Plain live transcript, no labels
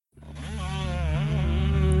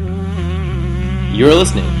You're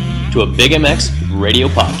listening to a Big MX radio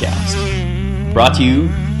podcast. Brought to you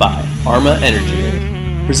by Arma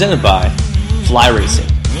Energy. Presented by Fly Racing,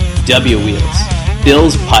 W Wheels,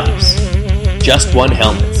 Bill's Pipes, Just One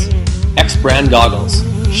Helmets, X Brand Goggles,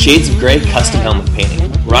 Shades of Grey Custom Helmet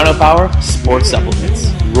Painting, Rhino Power Sports Supplements,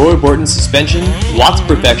 Roy Borton Suspension, Watts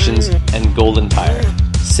Perfections, and Golden Tire.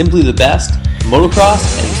 Simply the best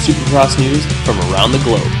motocross and supercross news from around the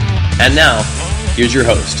globe. And now, here's your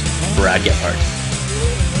host, Brad Gebhardt.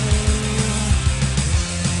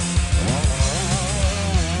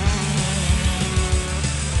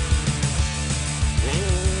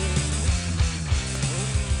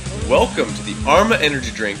 Welcome to the Arma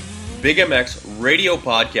Energy Drink Big MX radio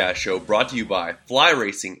podcast show, brought to you by Fly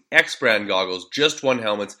Racing, X Brand Goggles, Just One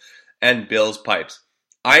Helmets, and Bill's Pipes.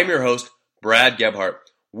 I am your host, Brad Gebhardt.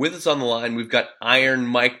 With us on the line, we've got Iron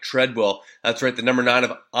Mike Treadwell. That's right, the number 9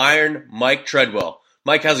 of Iron Mike Treadwell.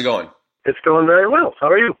 Mike, how's it going? It's going very well. How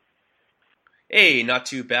are you? Hey, not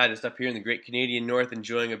too bad. Just up here in the great Canadian North,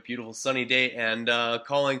 enjoying a beautiful sunny day, and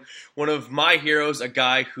calling one of my heroes, a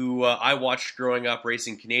guy who I watched growing up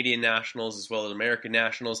racing Canadian Nationals as well as American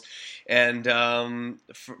Nationals. And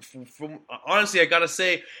honestly, I gotta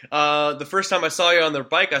say, the first time I saw you on the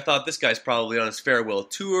bike, I thought this guy's probably on his farewell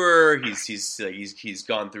tour. He's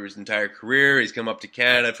gone through his entire career. He's come up to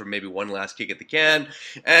Canada for maybe one last kick at the can.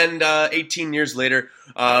 And 18 years later,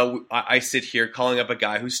 I sit here calling up a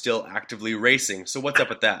guy who's still actively racing. So what's up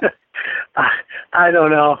with that? I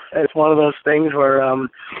don't know. It's one of those things where I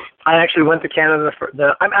actually went to Canada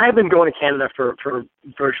I've been going to Canada for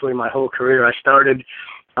virtually my whole career. I started.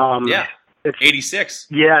 It's 86.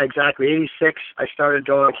 Yeah, exactly. 86. I started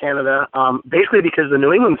going to Canada basically because the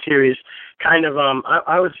New England series kind of.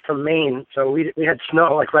 I was from Maine, so we had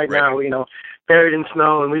snow like right now. Buried in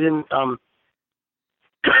snow, and we didn't.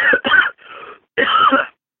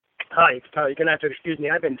 Hi, you're going to have to excuse me.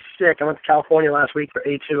 I've been sick. I went to California last week for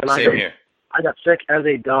A2, and I got sick as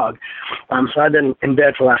a dog. So I've been in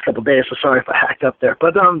bed for the last couple of days, so sorry if I hacked up there.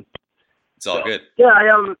 But it's all good. Yeah,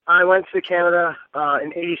 I went to Canada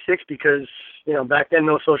in 86 because, back then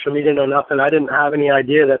no social media, no nothing. I didn't have any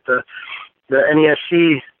idea that the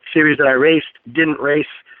NESC series that I raced didn't race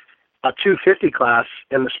a 250 class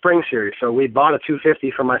in the spring series. So we bought a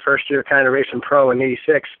 250 for my first year kind of racing pro in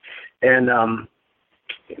 86, and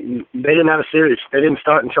they didn't have a series. They didn't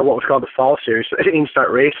start until what was called the fall series. So they didn't even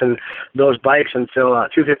start racing those bikes until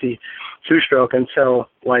 250 two-stroke until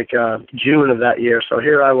June of that year. So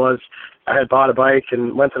here I was. I had bought a bike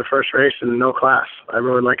and went to the first race in no class. I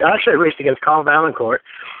raced against Carl Valancourt.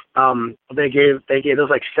 They gave there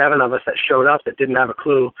was 7 of us that showed up that didn't have a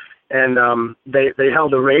clue, and they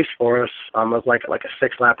held a race for us. It was like a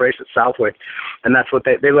 6-lap race at Southwick, and that's what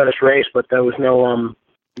they let us race. But there was no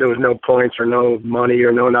points or no money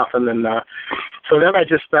or no nothing. And so then I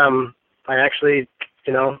just, I actually,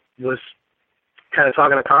 was kind of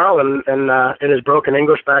talking to Carl and in his broken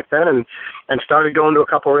English back then and started going to a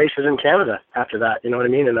couple races in Canada after that, you know what I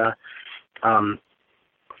mean? And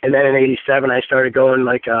then in 87, I started going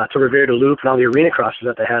to Rivière du Loup and all the arena crosses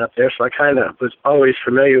that they had up there. So I kind of was always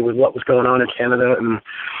familiar with what was going on in Canada, and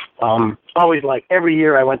always every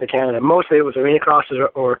year I went to Canada. Mostly it was arena crosses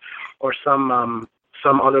or some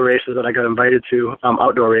other races that I got invited to,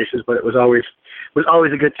 outdoor races, but it was always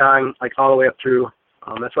a good time, all the way up through.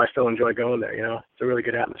 That's why I still enjoy going there. It's a really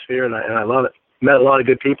good atmosphere, and I love it. Met a lot of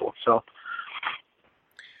good people. So,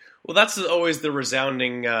 well, that's always the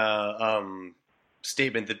resounding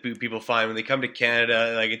statement that people find when they come to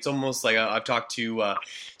Canada. It's almost like I've talked to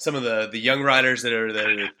some of the young riders that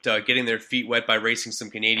are getting their feet wet by racing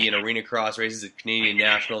some Canadian arena cross races at Canadian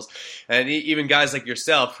Nationals, and even guys like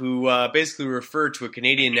yourself who basically refer to a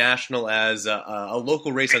Canadian National as a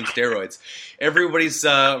local race on steroids. Everybody's,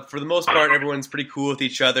 for the most part, everyone's pretty cool with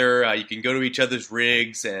each other. You can go to each other's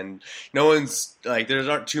rigs, and no one's there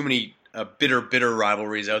aren't too many bitter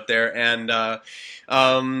rivalries out there, and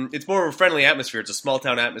it's more of a friendly atmosphere. It's a small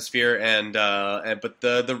town atmosphere, but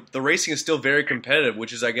the racing is still very competitive,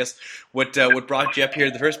 which is, I guess, what brought you up here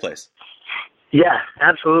in the first place. Yeah,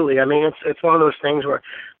 absolutely. I mean, it's one of those things where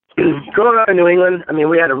growing up in New England, I mean,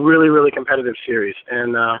 we had a really, really competitive series,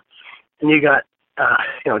 and you got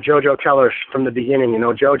Jojo Keller from the beginning.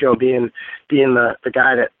 Jojo being the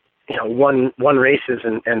guy that won races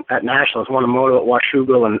and at Nationals, won a moto at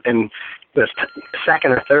Washougal and was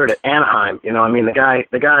second or third at Anaheim.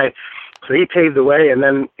 The guy, so he paved the way. And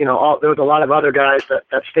then, there was a lot of other guys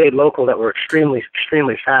that stayed local that were extremely,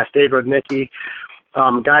 extremely fast. Dave Rudnicki,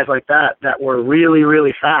 guys like that were really,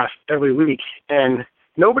 really fast every week. And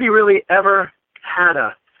nobody really ever had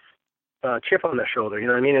a chip on their shoulder. You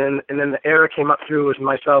know what I mean? And then the era came up through was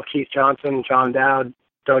myself, Keith Johnson, John Dowd,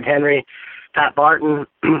 Doug Henry, Pat Barton,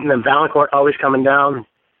 and then Valancourt always coming down.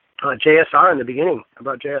 JSR in the beginning,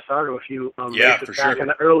 about JSR to a few races for back sure. in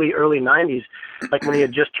the early 90s, like when he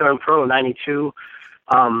had just turned pro, 92.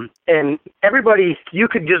 And everybody, you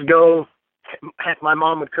could just go, heck, my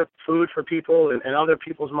mom would cook food for people, and other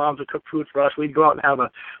people's moms would cook food for us. We'd go out and have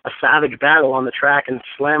a savage battle on the track and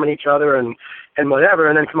slamming each other and whatever,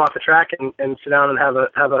 and then come off the track and sit down and have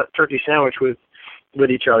a turkey sandwich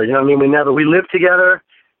with each other. You know what I mean? We lived together.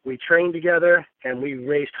 We trained together, and we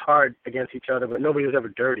raced hard against each other, but nobody was ever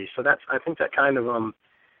dirty. So I think that kind of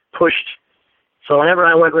pushed. So whenever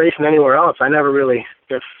I went racing anywhere else, I never really,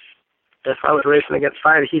 if I was racing against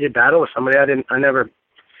a heated battle with somebody, I never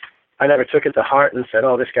took it to heart and said,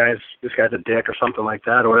 oh, this guy's a dick or something like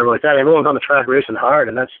that or whatever like that. Everyone's on the track racing hard,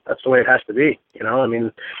 and that's the way it has to be. You know, I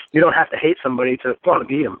mean, you don't have to hate somebody to want to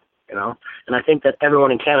beat them. You know, and I think that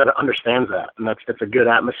everyone in Canada understands that, and it's a good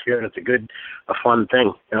atmosphere, and it's a fun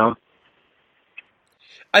thing. You know.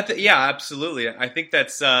 Yeah, absolutely. I think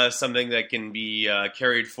that's something that can be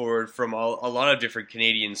carried forward from a lot of different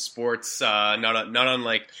Canadian sports. Not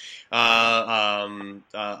unlike a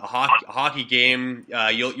hockey game.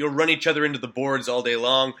 You'll run each other into the boards all day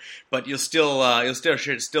long, but you'll still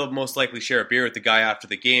most likely share a beer with the guy after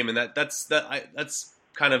the game, and that's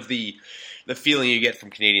kind of the feeling you get from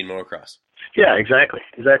Canadian motocross. Yeah, exactly.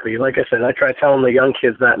 Like I said, I try telling the young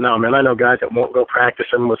kids that now, man. I know guys that won't go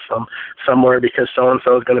practicing with somewhere because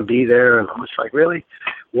so-and-so is going to be there, and I'm just like, really?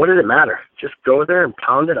 What does it matter? Just go there and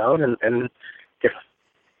pound it out, and if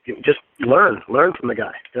you just learn from the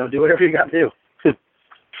guy. You know, do whatever you got to do.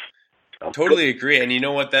 Totally agree, and you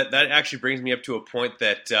know what? That actually brings me up to a point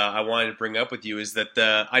that I wanted to bring up with you is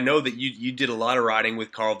that I know that you did a lot of riding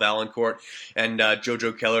with Carl Valancourt and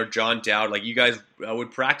Jojo Keller, John Dowd. Like you guys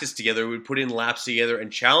would practice together, would put in laps together,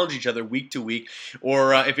 and challenge each other week to week.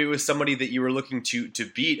 Or if it was somebody that you were looking to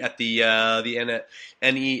beat at the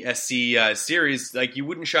NESC series, like you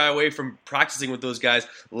wouldn't shy away from practicing with those guys.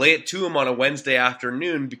 Lay it to them on a Wednesday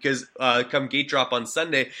afternoon because come gate drop on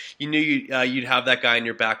Sunday, you knew you'd have that guy in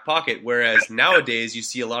your back pocket. Whereas nowadays, you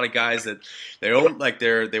see a lot of guys that they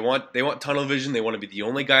want tunnel vision. They want to be the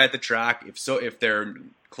only guy at the track. If their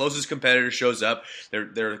closest competitor shows up,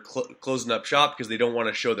 they're closing up shop because they don't want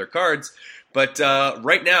to show their cards. But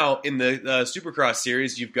right now in the Supercross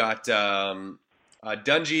series, you've got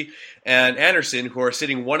Dungey and Anderson who are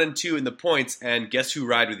sitting 1 and 2 in the points, and guess who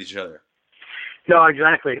ride with each other? No,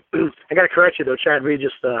 exactly. I got to correct you though. Chad Reed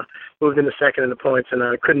just moved into second in the points, and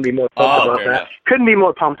I couldn't be more pumped about that. Enough. Couldn't be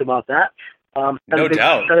more pumped about that. No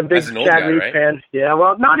doubt. I'm a big As an old Chad guy, Reed right? fan. Yeah,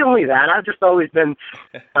 well, not only that, I've just always been,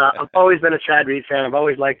 I've always been a Chad Reed fan. I've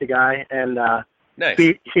always liked the guy, and nice.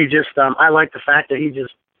 he just, I like the fact that he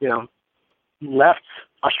just, left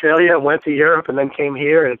Australia, went to Europe, and then came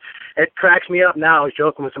here, and it cracks me up now. I was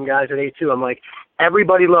joking with some guys at A2. I'm like,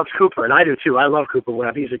 everybody loves Cooper, and I do too. I love Cooper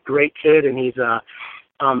Webb. He's a great kid, and he's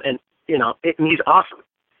and he's awesome.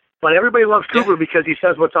 But everybody loves Cooper because he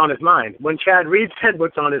says what's on his mind. When Chad Reed said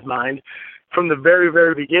what's on his mind, from the very,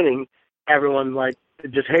 very beginning, everyone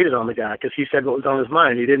just hated on the guy because he said what was on his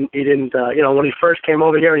mind. He didn't. When he first came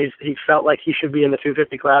over here, and he felt like he should be in the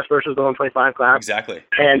 250 class versus the 125 class. Exactly.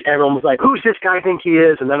 And everyone was like, "Who's this guy think he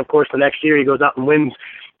is?" And then, of course, the next year he goes out and wins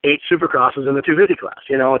 8 Supercrosses in the 250 class.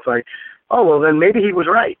 It's like, oh well, then maybe he was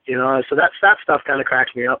right. So that stuff kind of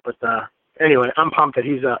cracks me up. But anyway, I'm pumped that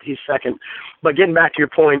he's second. But getting back to your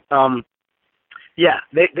point,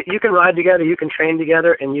 you can ride together, you can train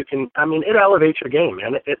together, and you can. I mean, it elevates your game,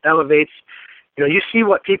 man. It elevates. You see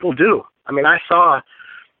what people do. I mean, I saw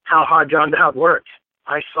how hard John Dowd worked.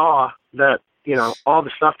 I saw that, all the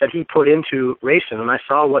stuff that he put into racing, and I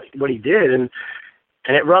saw what he did, and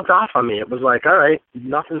it rubbed off on me. It was like, all right,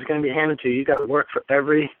 nothing's going to be handed to you. You got to work for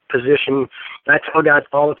every position. And I tell guys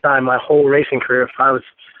all the time, my whole racing career, if I was,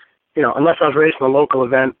 unless I was racing a local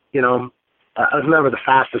event, I was never the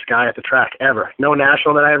fastest guy at the track ever. No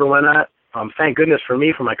national that I ever went at. Thank goodness for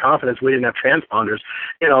me, for my confidence, we didn't have transponders,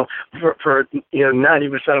 for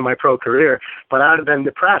 90% of my pro career. But I would have been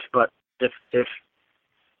depressed. But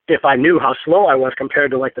if I knew how slow I was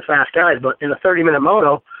compared to like the fast guys, but in a 30-minute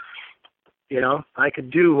moto, I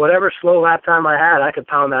could do whatever slow lap time I had. I could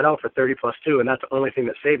pound that out for 30+2, and that's the only thing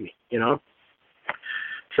that saved me.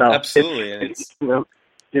 So absolutely, it's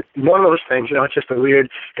it's one of those things, it's just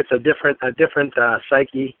it's a different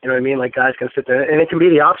psyche, you know what I mean? Like guys can sit there, and it can be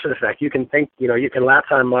the opposite effect. You can think, you can lap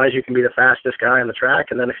time wise, you can be the fastest guy on the track,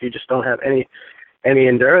 and then if you just don't have any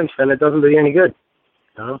endurance, then it doesn't do you any good.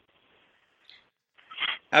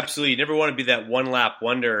 Absolutely, you never want to be that one lap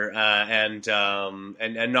wonder and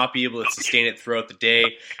not be able to sustain it throughout the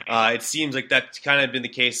day. It seems like that's kind of been the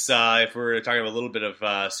case if we're talking about a little bit of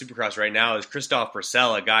Supercross right now. Is Christophe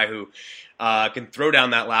Bressel, a guy who can throw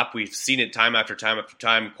down that lap? We've seen it time after time after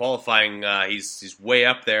time. Qualifying, he's way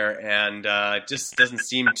up there, and just doesn't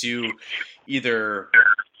seem to either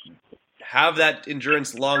have that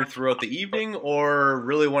endurance long throughout the evening, or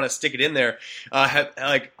really want to stick it in there.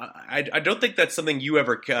 I don't think that's something you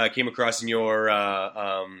ever came across in your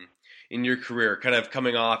career, kind of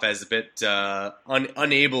coming off as a bit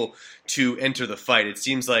unable to enter the fight. It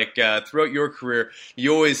seems like throughout your career,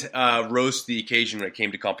 you always rose to the occasion when it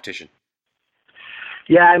came to competition.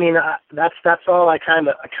 Yeah, I mean that's all I kind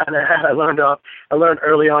of had. I learned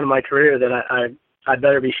early on in my career that I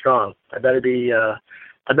better be strong. I better be the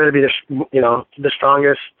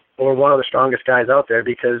strongest or one of the strongest guys out there,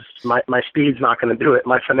 because my speed's not going to do it.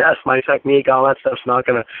 My finesse, my technique, all that stuff's not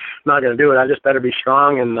going to do it. I just better be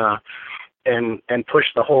strong and push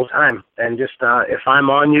the whole time. And just if I'm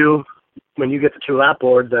on you when you get the 2-lap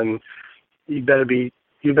board, then you better be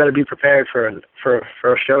prepared for a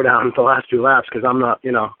showdown at the last 2 laps, because I'm not,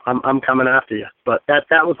 I'm coming after you. But that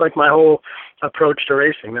was like my whole approach to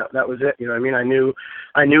racing. That was it. You know what I mean? I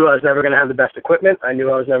knew I was never going to have the best equipment. I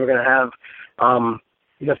knew I was never going to have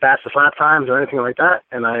the fastest lap times or anything like that.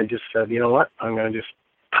 And I just said, you know what? I'm going to just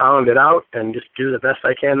pound it out and just do the best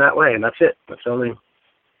I can that way. And that's it. That's only,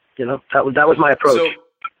 that was my approach. So,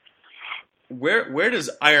 Where does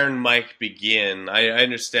Iron Mike begin? I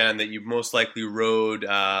understand that you most likely rode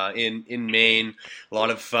in Maine, a lot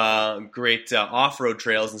of great off-road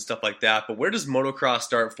trails and stuff like that. But where does motocross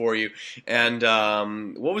start for you? And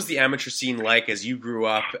what was the amateur scene like as you grew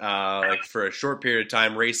up, for a short period of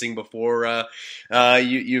time racing before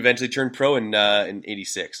you eventually turned pro in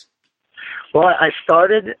 '86? Well, I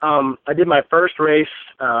started. I did my first race.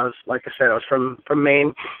 Like I said, I was from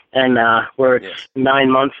Maine, and where it's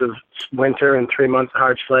 9 months of winter and 3 months of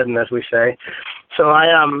hard sledding, as we say. So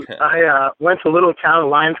I went to a little town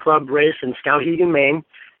Lions Club race in Skowhegan, Maine,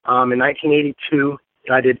 in 1982.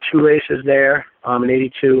 I did 2 races there in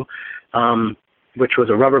 '82, which was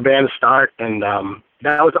a rubber band start, and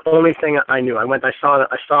that was the only thing I knew. I saw it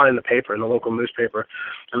in the paper, in the local newspaper,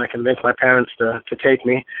 and I convinced my parents to take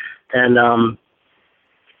me. And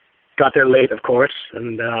got there late, of course,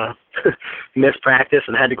 and missed practice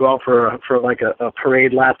and had to go out for like a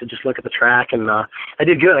parade lap to just look at the track. And I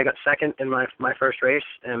did good. I got second in my first race,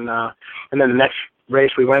 and then the next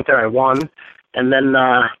race we went there, I won. And then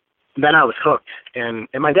I was hooked. And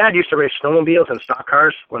my dad used to race snowmobiles and stock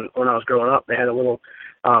cars when I was growing up. They had a little,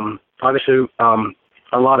 obviously,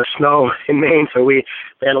 a lot of snow in Maine, so they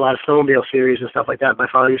had a lot of snowmobile series and stuff like that. My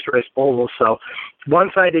father used to race ovals, so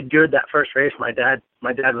once I did good that first race, my dad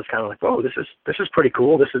was kind of like, "Whoa, this is pretty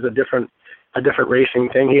cool. This is a different racing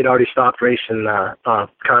thing." He had already stopped racing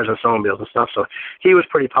cars and snowmobiles and stuff, so he was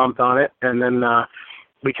pretty pumped on it. And then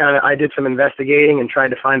I did some investigating and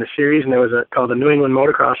tried to find a series, and there was called the New England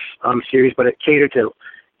Motocross series, but it catered to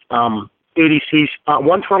 80cc,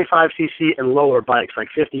 125cc and lower bikes, like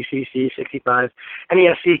 50cc, 65.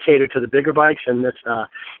 NESC catered to the bigger bikes, and this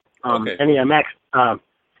NEMX,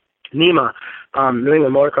 NEMA, New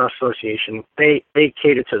England Motocross Association, they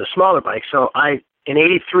catered to the smaller bikes. So in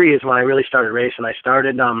 '83 is when I really started racing. I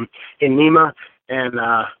started in NEMA and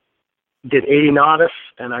did 80 novice,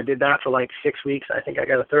 and I did that for like 6 weeks. I think I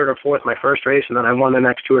got a third or fourth my first race, and then I won the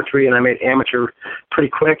next 2 or 3, and I made amateur pretty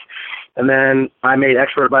quick. And then I made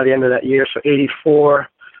expert by the end of that year. So '84,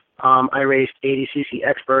 I raced 80cc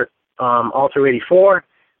expert all through '84,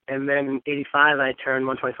 and then in '85 I turned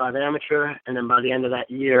 125 amateur, and then by the end of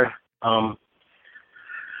that year I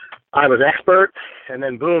was expert, and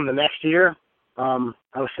then boom, the next year I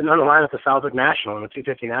was sitting on the line at the Southwick National and the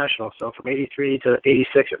 250 National. So from '83 to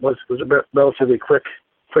 '86, it was a relatively quick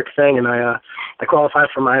thing, and I qualified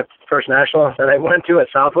for my first national that I went to at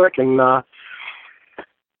Southwick, and then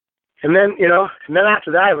and then after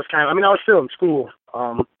that it was I was still in school,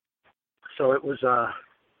 so it was I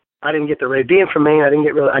didn't get to race. Being from Maine, I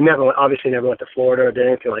obviously never went to Florida or did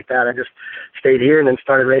anything like that. I just stayed here and then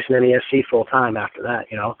started racing NESC full time after that,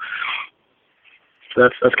 So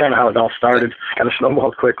that's kind of how it all started. Kind of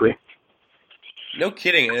snowballed quickly. No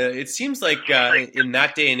kidding. It seems like in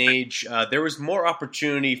that day and age, there was more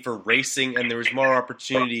opportunity for racing, and there was more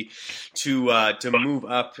opportunity to move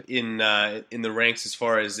up in the ranks as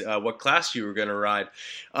far as what class you were going to ride.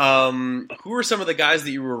 Who were some of the guys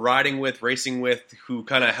that you were riding with, racing with, who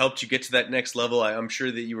kind of helped you get to that next level? I'm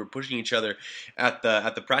sure that you were pushing each other at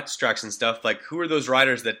the practice tracks and stuff. Like, who are those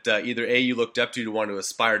riders that either A, you looked up to want to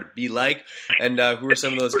aspire to be like, and who are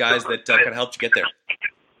some of those guys that kind of helped you get there?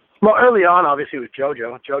 Well, early on, obviously, it was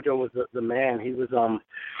JoJo. JoJo was the man. He was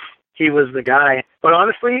the guy. But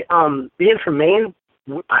honestly, being from Maine,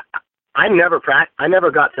 I never got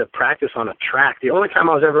to practice on a track. The only time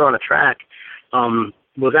I was ever on a track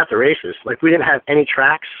was at the races. Like, we didn't have any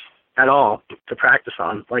tracks at all to practice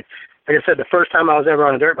on. Like I said, the first time I was ever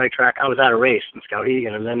on a dirt bike track, I was at a race in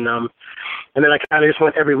Skowhegan, and then I kind of just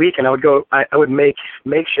went every week, and I would make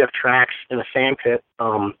makeshift tracks in a sand pit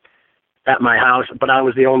at my house, but I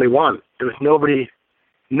was the only one. There was nobody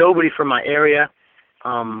from my area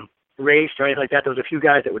raced or anything like that. There was a few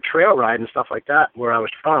guys that would trail ride and stuff like that where I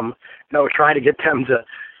was from, and I would try to get them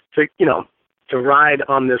to ride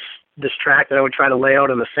on this track that I would try to lay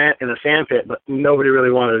out in the sand pit, but nobody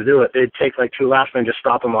really wanted to do it. They'd take like 2 laps and just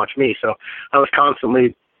stop and watch me. So I was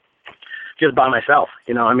constantly just by myself.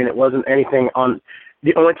 I mean, it wasn't anything on.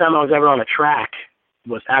 The only time I was ever on a track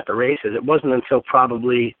was at the races. It wasn't until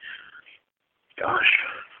probably, gosh,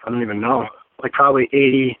 I don't even know, like probably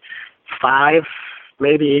 85,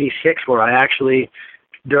 maybe 86, where I actually,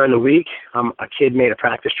 during the week, a kid made a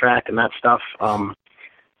practice track and that stuff.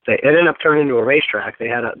 It ended up turning into a racetrack. They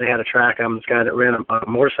had a track. This guy that ran a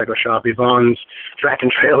motorcycle shop, Yvonne's Track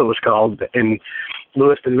and Trail, it was called, in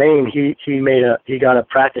Lewiston, Maine. He got a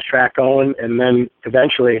practice track going, and then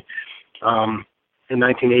eventually, in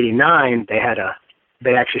 1989,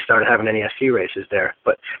 they actually started having NESC races there.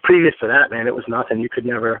 But previous to that, man, it was nothing. You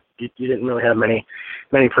didn't really have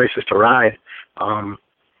many places to ride.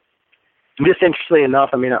 Just interestingly enough,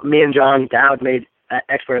 I mean, me and John Dowd made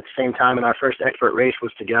expert at the same time, and our first expert race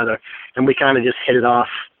was together, and we kind of just hit it off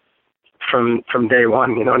from day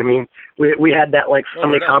one. You know what I mean? We had that like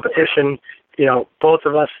friendly competition. Both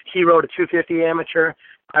of us. He rode a 250 amateur,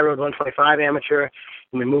 I rode 125 amateur,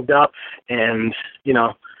 and we moved up and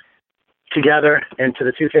together into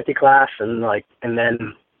the 250 class, and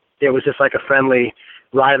then it was just like a friendly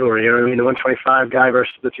rivalry. You know what I mean? The 125 guy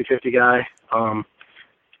versus the 250 guy. And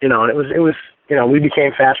it was we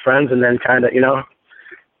became fast friends, and then kind of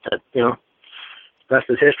rest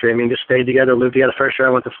is history. I mean, just stayed together, lived together. First year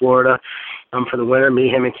I went to Florida for the winter. Me,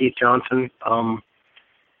 him, and Keith Johnson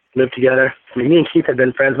lived together. I mean, me and Keith had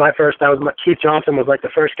been friends. Keith Johnson was like the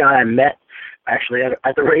first guy I met actually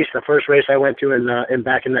at the race, the first race I went to in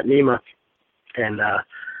back in that NEMA. And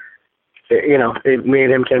me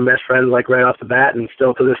and him became best friends like right off the bat, and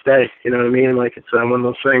still to this day. You know what I mean? Like, it's one of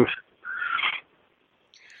those things.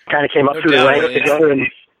 Kind of came up through the ranks together. And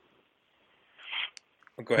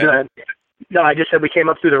go ahead. No, I just said we came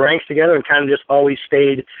up through the ranks together and kind of just always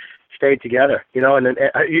stayed together. And then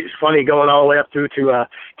it's funny going all the way up through to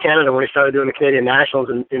Canada when we started doing the Canadian Nationals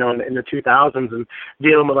and in the 2000s and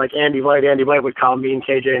dealing with like Andy White. Andy White would call me and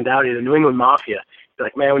KJ and Dowdy the New England Mafia. He's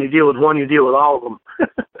like, man, when you deal with one, you deal with all of them.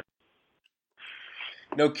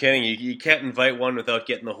 No kidding. You can't invite one without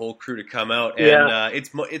getting the whole crew to come out. And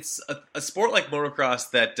it's a sport like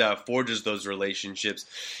motocross that forges those relationships.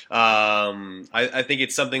 I think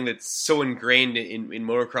it's something that's so ingrained in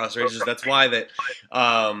motocross races. That's why that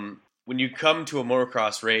when you come to a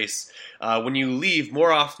motocross race, when you leave,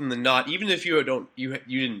 more often than not, even if you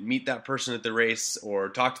didn't meet that person at the race or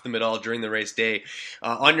talk to them at all during the race day,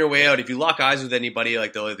 on your way out, if you lock eyes with anybody,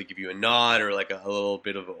 like they'll either give you a nod or like a little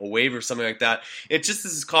bit of a wave or something like that. It's just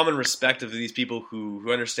this common respect of these people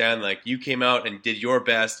who understand, like, you came out and did your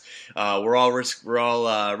best. We're all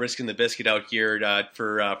risking the biscuit out here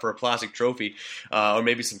for a plastic trophy or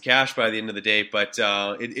maybe some cash by the end of the day. But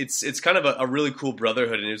it's kind of a really cool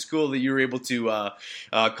brotherhood, and it's cool that you were able to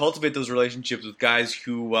cultivate those relationships with guys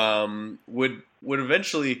who would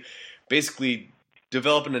eventually basically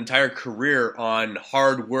develop an entire career on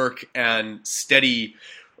hard work and steady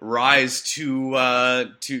rise to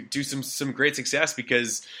some great success,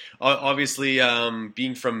 because obviously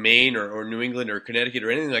being from Maine or New England or Connecticut or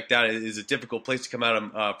anything like that is a difficult place to come out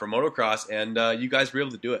of for motocross, and you guys were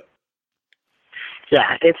able to do it.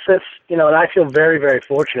 Yeah, it's just, and I feel very, very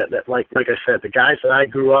fortunate that, like I said, the guys that I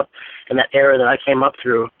grew up in that era that I came up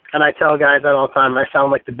through, and I tell guys that all the time, I sound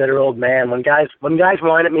like the bitter old man. When guys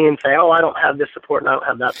whine at me and say, oh, I don't have this support and I don't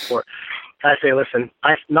have that support, I say, listen,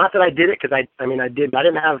 not that I did it, because I did, but I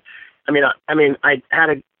didn't have, I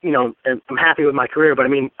had I'm happy with my career, but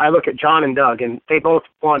I look at John and Doug, and they both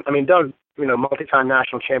won. Doug, multi-time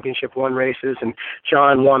national championship won races, and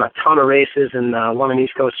John won a ton of races and won an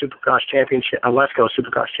East Coast Supercross championship, a West Coast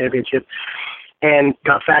Supercross championship, and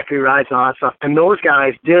got factory rides and all that stuff. And those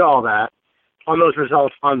guys did all that on those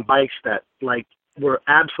results on bikes that were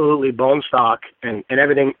absolutely bone stock and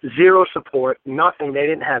everything, zero support, nothing. They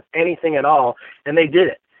didn't have anything at all, and they did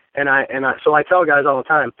it. So I tell guys all the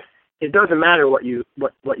time, it doesn't matter what you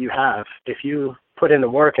have. If you put in the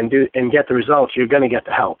work and get the results, you're going to get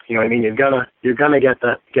the help. You know what I mean? You're gonna get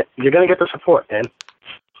the support, man.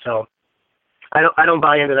 So I don't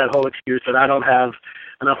buy into that whole excuse that I don't have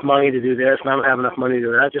enough money to do this and I don't have enough money to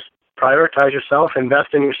do that. Just prioritize yourself,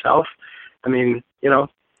 invest in yourself. I mean, you know,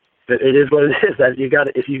 it is what it is. That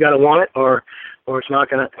if you got to want it, or it's not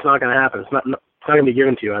gonna happen. It's not gonna be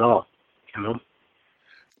given to you at all. You know.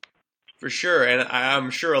 For sure, and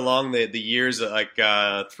I'm sure along the years, like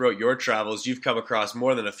throughout your travels, you've come across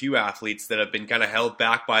more than a few athletes that have been kind of held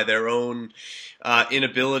back by their own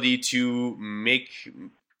inability to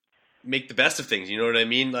make the best of things. You know what I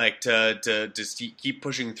mean? Like to keep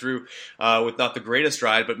pushing through with not the greatest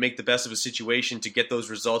ride, but make the best of a situation to get those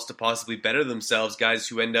results to possibly better themselves. Guys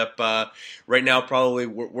who end up right now probably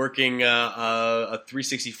working a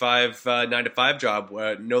 365 9-to-5 job,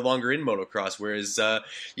 no longer in motocross, whereas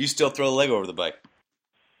you still throw the leg over the bike.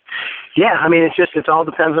 Yeah, I mean, it all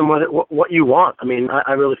depends on what you want. I mean,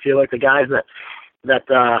 I really feel like the guys that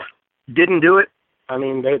didn't do it, I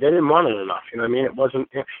mean, they didn't want it enough. You know what I mean? It wasn't.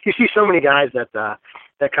 You see so many guys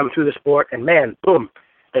that come through the sport, and man, boom,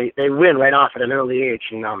 they win right off at an early age,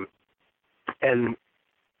 and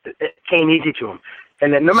it came easy to them.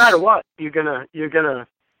 And then no matter what, you're gonna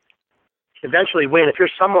eventually win. If you're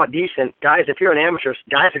somewhat decent, guys, if you're an amateur,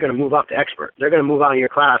 guys are gonna move up to expert. They're gonna move out of your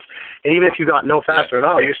class, and even if you got no faster at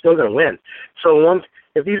all, you're still gonna win. So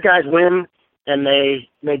if these guys win, and they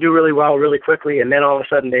do really well really quickly, and then all of a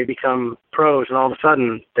sudden they become pros, and all of a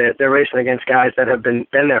sudden they're racing against guys that have been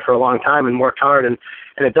there for a long time and worked hard, and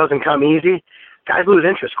it doesn't come easy. Guys lose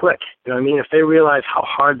interest quick. You know what I mean? If they realize how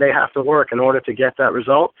hard they have to work in order to get that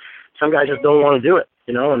result, some guys just don't want to do it.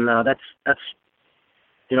 You know, and that's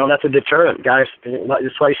a deterrent. Guys,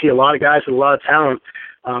 that's why you see a lot of guys with a lot of talent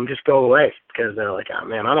just go away, because they're like, oh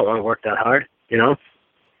man, I don't want to work that hard. You know.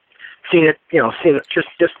 Seen it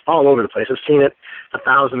just all over the place. I've seen it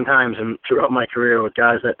 1,000 times and throughout my career with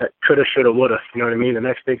guys that coulda, shoulda, woulda. You know what I mean? The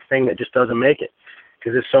next big thing that just doesn't make it,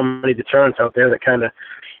 because there's so many deterrents out there that kind of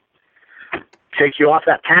take you off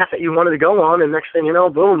that path that you wanted to go on, and next thing you know,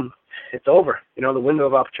 boom, it's over. You know, the window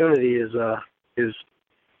of opportunity is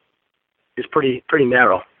pretty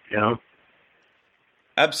narrow. You know.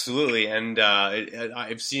 Absolutely, and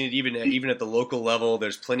I've seen it even at the local level.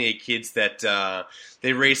 There's plenty of kids that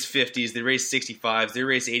they race 50s, they race 65s, they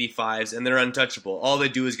race 85s, and they're untouchable. All they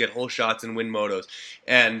do is get whole shots and win motos,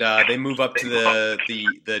 and they move up to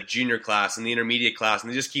the junior class and the intermediate class,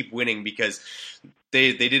 and they just keep winning because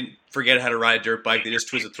they didn't forget how to ride a dirt bike. They just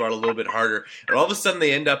twist the throttle a little bit harder, and all of a sudden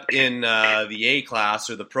they end up in the A class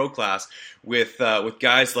or the pro class with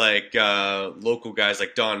guys like local guys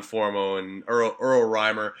like Don Formo and Earl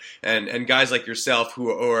Reimer and guys like yourself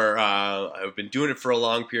who have been doing it for a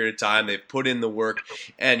long period of time. They've put in the work,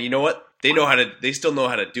 and you know what? They still know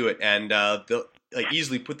how to do it, and they'll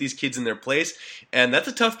easily put these kids in their place, and that's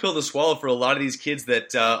a tough pill to swallow for a lot of these kids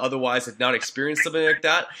that otherwise have not experienced something like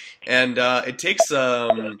that, and it takes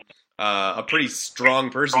a pretty strong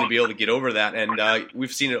person to be able to get over that, and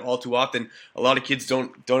we've seen it all too often. A lot of kids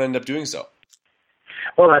don't end up doing so.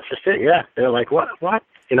 Well, that's just it. Yeah, they're like, what?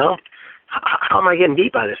 You know, how am I getting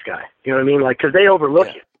beat by this guy? You know what I mean? Like, because they overlook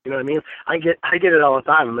you. You know what I mean? I get it all the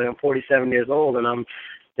time. I mean, I'm 47 years old, and I'm,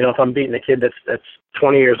 you know, if I'm beating a kid that's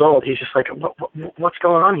 20 years old, he's just like, what's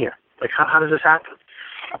going on here? Like, how does this happen?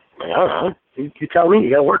 Like, I don't know. You tell me. You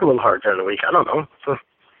got to work a little hard during the week. I don't know. So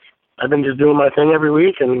I've been just doing my thing every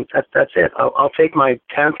week, and that's it. I'll take my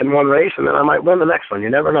 10th in one race, and then I might win the next one. You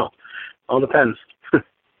never know. All depends.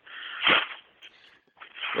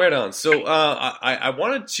 Right on. So I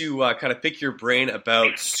wanted to kind of pick your brain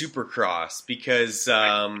about Supercross, because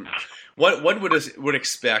one would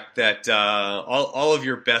expect that all of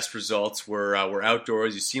your best results were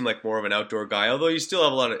outdoors. You seem like more of an outdoor guy, although you still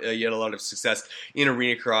have you had a lot of success in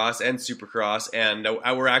arena cross and Supercross, and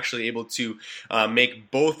we're actually able to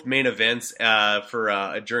make both main events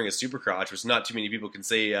during a Supercross, which not too many people can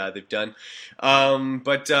say they've done.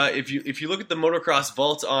 But if you look at the motocross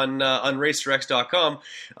vault on RacerX.com.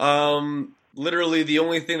 Literally the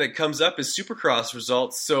only thing that comes up is Supercross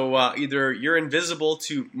results. So either you're invisible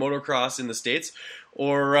to motocross in the States,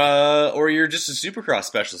 or you're just a Supercross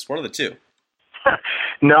specialist. One of the two.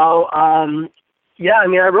 No, yeah, I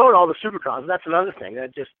mean, I rode all the Supercross. That's another thing.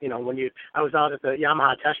 That just, you know, I was out at the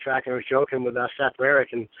Yamaha test track and I was joking with Seth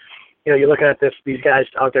Rarick, and you know, you're looking at these guys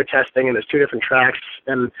out there testing, and there's two different tracks,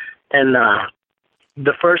 and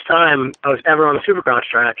the first time I was ever on a Supercross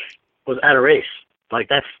track was at a race. Like,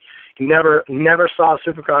 that's never saw a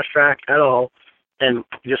Supercross track at all, and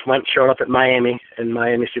just showed up at Miami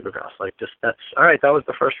Supercross. Like, that's all right. That was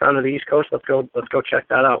the first round of the East Coast. Let's go check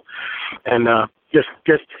that out. And just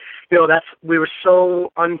we were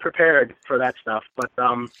so unprepared for that stuff. But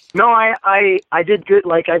no, I did good.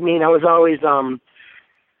 Like, I mean, I was always I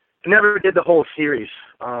never did the whole series.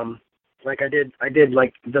 Like I did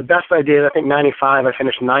like the best I did. I think '95. I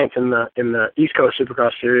finished ninth in the East Coast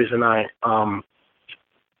Supercross series, and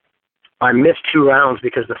I missed 2 rounds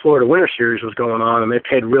because the Florida Winter Series was going on, and they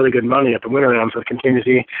paid really good money at the winter rounds with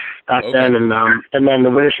contingency back then, and then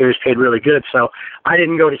the Winter Series paid really good. So I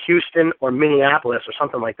didn't go to Houston or Minneapolis or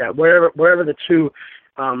something like that. Wherever the 2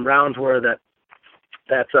 rounds were that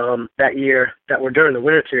year that were during the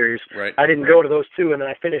Winter Series, right. I didn't go to those 2, and then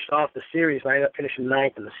I finished off the series. And I ended up finishing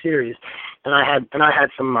ninth in the series, and I had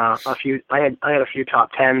a few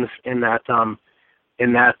top 10s in that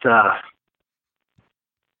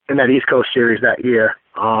East Coast series that year.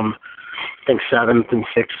 I think 7th and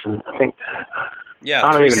 6th, and I think 3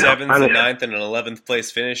 7ths, a 9th, and an 11th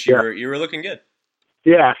place finish. You were looking good.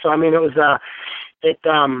 Yeah, so I mean, it was I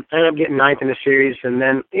ended up getting ninth in the series, and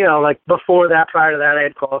then, like before that, prior to that, I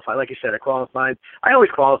had qualified. Like you said, I qualified. I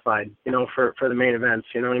always qualified, for the main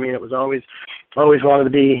events. You know what I mean? It was always wanted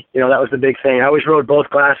to be, that was the big thing. I always rode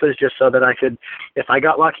both classes just so that I could, if I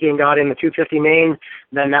got lucky and got in the 250 main,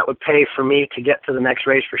 then that would pay for me to get to the next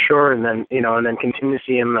race for sure, and then, and then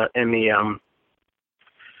contingency in the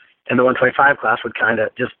 125 class would kind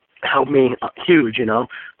of just help me huge,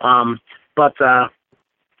 but.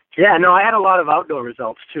 Yeah, no, I had a lot of outdoor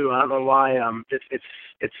results too. I don't know why. It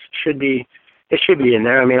should be in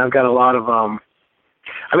there. I mean, I've got a lot of. I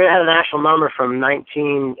had a national number from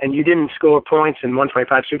 19, and you didn't score points in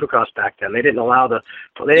 125 Supercross back then. They didn't allow the.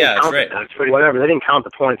 They didn't count that's right. Whatever. They didn't count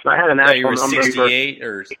the points. And I had a national number. You were 68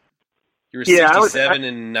 or. You were 67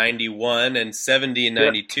 in 91 and 70 in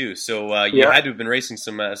 92. So you had to have been racing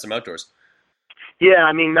some outdoors. Yeah,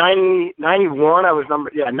 I mean, 91, I was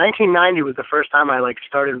 1990 was the first time I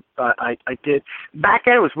started, I did. Back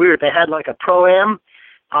then it was weird. They had like a Pro-Am.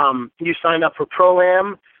 You signed up for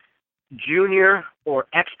Pro-Am, Junior, or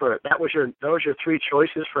Expert. Those were your 3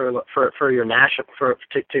 choices for your national, to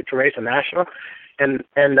race a national. And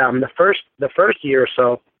the first year or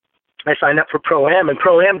so, I signed up for Pro-Am, and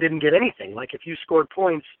Pro-Am didn't get anything. Like if you scored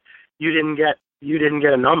points, you didn't get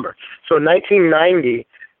a number. So in 1990,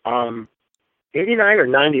 89 or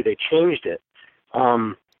 90, they changed it,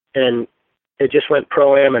 and it just went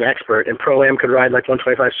Pro-Am and Expert, and Pro-Am could ride like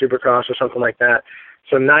 125 Supercross or something like that.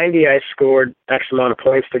 So 90, I scored X amount of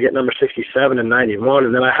points to get number 67 in 91,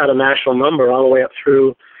 and then I had a national number all the way up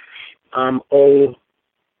through 05,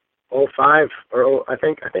 or I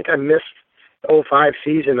think I missed 05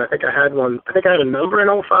 season. I think I had a number in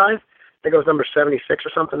 05. I think it was number 76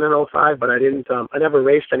 or something in 05, but I didn't. I never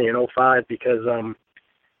raced any in 05 because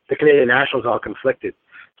the Canadian Nationals all conflicted.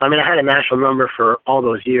 I mean, I had a national number for all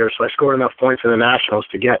those years, so I scored enough points in the Nationals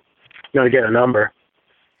to get a number,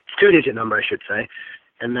 2-digit number, I should say.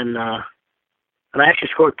 And then, and I actually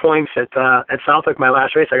scored points at Southwick my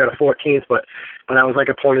last race. I got a 14th, but I was like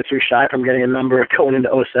a point or 2 shy from getting a number going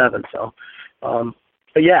into 07. So,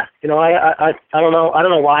 but yeah, I don't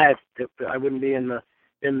know why I wouldn't be in the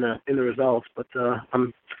results, but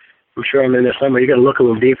I'm sure I'm in there somewhere. You got to look a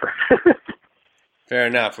little deeper. Fair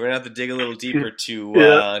enough. We're gonna have to dig a little deeper to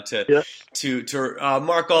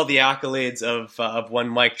mark all the accolades of one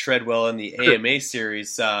Mike Treadwell in the AMA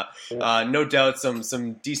series. No doubt,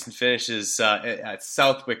 some decent finishes at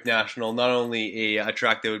Southwick National. Not only a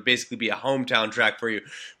track that would basically be a hometown track for you,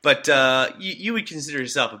 but you would consider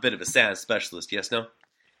yourself a bit of a sand specialist. Yes, no?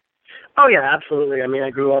 Oh yeah, absolutely. I mean, I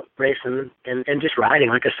grew up racing and just riding,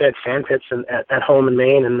 like I said, sand pits and at home in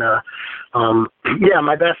Maine, and yeah,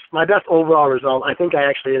 my best overall result, I think I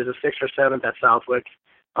actually is a 6th or 7th at Southwick.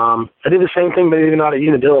 I did the same thing, but even not at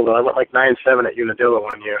Unadilla though. I went like 9-7 at Unadilla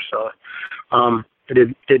one year, so I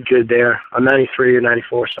did good there. On 93 or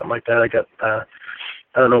 94, something like that. I got I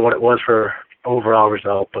don't know what it was for overall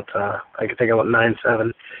result, but I think I went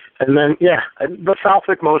 9-7. And then, yeah, but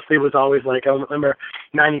Southwick mostly was always like, I remember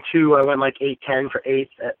 92, I went like 8-10 for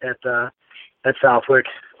 8th at Southwick.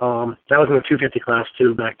 That was in the 250 class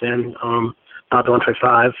too back then, not the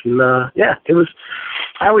 125. And yeah, it was,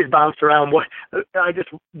 I always bounced around. I just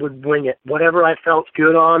would wing it. Whatever I felt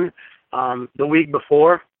good on the week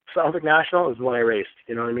before Southwick National is when I raced.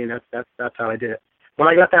 You know what I mean? That's how I did it. When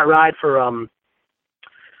I got that ride for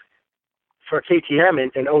KTM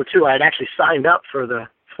in 02, I had actually signed up for the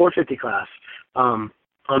 450 class on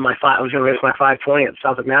my I was going to race my 520 at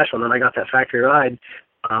Southwick National, and then I got that factory ride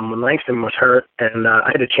when Langston was hurt, and I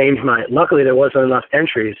had to change luckily there wasn't enough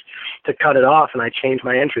entries to cut it off, and I changed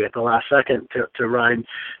my entry at the last second to ride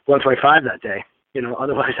 125 that day.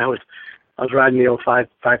 Otherwise I was riding the old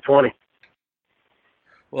 520.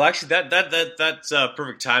 Well, actually, that's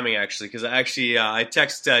perfect timing, actually, because I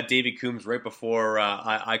text Davey Coombs right before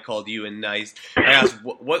I called you, and I asked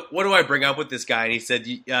what do I bring up with this guy, and he said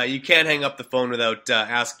you can't hang up the phone without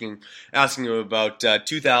asking him about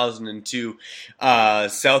 2002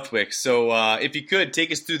 Southwick. So if you could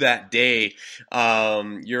take us through that day,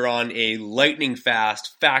 you're on a lightning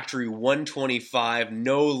fast factory 125,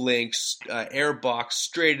 no links, air box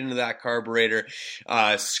straight into that carburetor,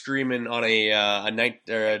 screaming on a night.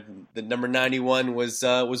 The number 91 was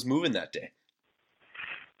moving that day.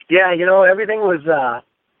 Yeah, everything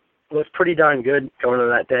was pretty darn good going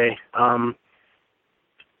into that day. I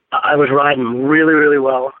was riding really, really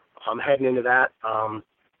well. Heading into that, I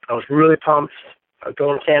was really pumped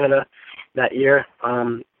going to Canada that year.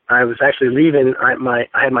 I was actually leaving. I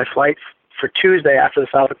had my flight for Tuesday after the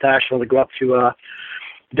Southwick National to go up to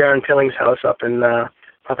Darren Pilling's house up in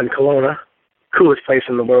Kelowna, coolest place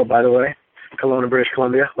in the world, by the way. Kelowna, British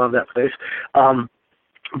Columbia. Love that place.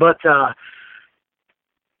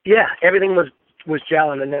 Yeah, everything was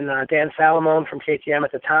gelling. And then Dan Salamone from KTM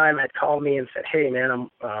at the time had called me and said, "Hey, man,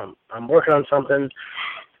 I'm working on something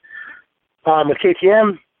with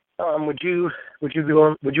KTM. Would you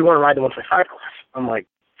want to ride the 125 class?" I'm like,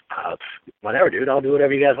 whatever, dude. I'll do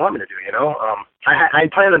whatever you guys want me to do. I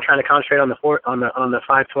planned on trying to concentrate on the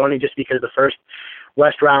 520 just because the first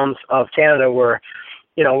West rounds of Canada were.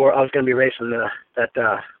 Where I was going to be racing that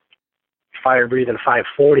fire-breathing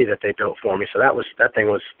 540 that they built for me. So that thing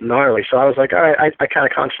was gnarly. So I was like, all right, I kind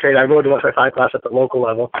of concentrated. I rode the 155 class at the local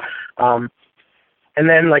level. And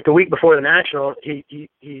then, like, the week before the National, he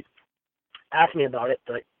asked me about it,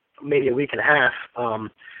 like, maybe a week and a half.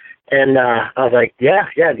 And I was like, yeah,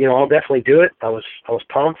 I'll definitely do it. I was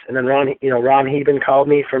pumped. And then Ron Heben called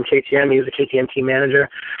me from KTM. He was the KTM team manager,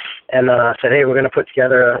 and said, "Hey, we're going to put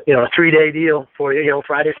together a 3-day deal for you.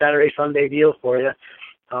 Friday, Saturday, Sunday deal for you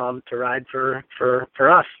to ride for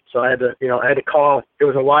us." So I had to call. It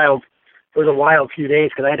was a wild few days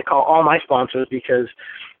because I had to call all my sponsors because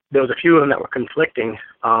there was a few of them that were conflicting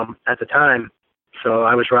at the time. So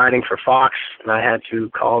I was riding for Fox, and I had to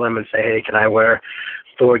call them and say, "Hey, can I wear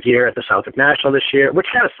Thor gear at the Southwick National this year?" Which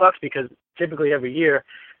kind of sucks because typically every year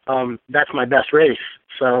that's my best race.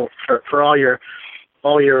 So for all your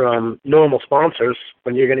normal sponsors,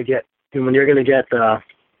 when you're going to get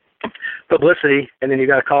publicity, and then you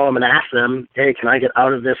got to call them and ask them, "Hey, can I get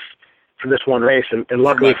out of this for this one race?" And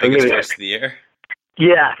luckily for me, biggest race of the year.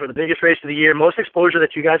 Yeah, for the biggest race of the year, most exposure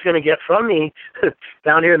that you guys are going to get from me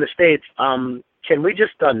down here in the States. Can we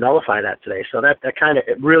just nullify that today? So that kind of,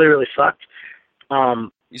 it really, really sucked.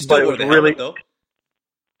 You still wore the helmet, though?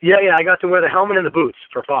 Yeah, I got to wear the helmet and the boots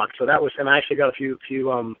for Fox. So that was, and I actually got a few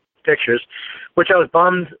pictures, which I was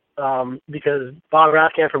bummed because Bob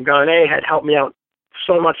Rathkamp from Garnet had helped me out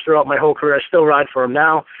so much throughout my whole career. I still ride for him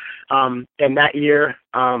now. And that year,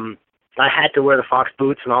 I had to wear the Fox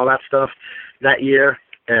boots and all that stuff that year.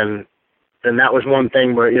 And that was one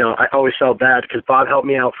thing where, I always felt bad because Bob helped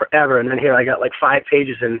me out forever. And then here I got like 5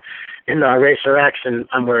 pages in Racer X, and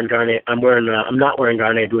I'm not wearing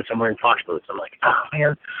Garnet boots. I'm wearing Fox boots. I'm like, oh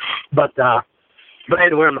man. But I had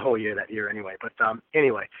to wear them the whole year that year anyway. But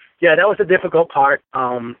anyway, yeah, that was the difficult part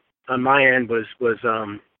on my end was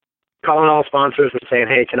calling all sponsors and saying,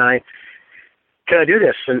 "Hey, can I do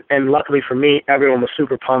this?" And luckily for me, everyone was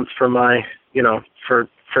super pumped for my,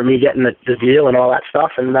 for me getting the deal and all that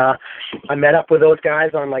stuff. And I met up with those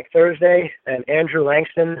guys on like Thursday, and Andrew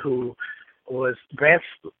Langston, who was Grant's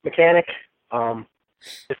mechanic,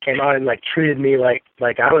 just came out and like treated me like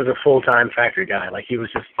I was a full-time factory guy. Like he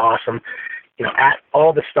was just awesome, at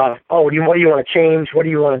all the stuff. "Oh, what do you want to change? What do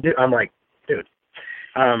you want to do?" I'm like, dude,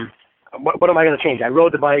 what am I going to change? I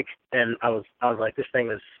rode the bike, and I was like, this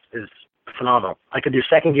thing is phenomenal. I could do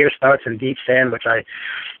second gear starts in deep sand, which I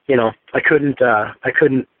couldn't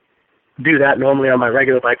do that normally on my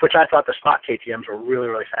regular bike, which I thought the spot KTMs were really,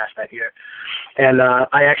 really fast that year. And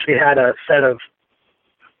I actually had a set of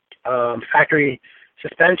factory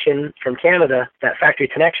suspension from Canada, that factory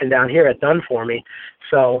connection down here had done for me.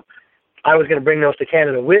 So I was going to bring those to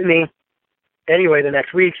Canada with me anyway the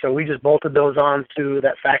next week. So we just bolted those on to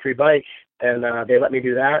that factory bike, and they let me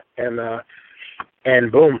do that.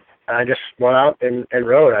 And boom, I just went out and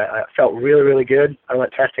rode. I felt really, really good. I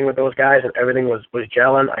went testing with those guys, and everything was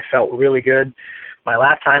gelling. I felt really good. My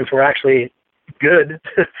lap times were actually good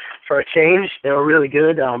for a change. They were really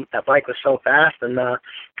good. That bike was so fast, and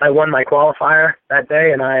I won my qualifier that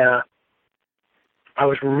day, and I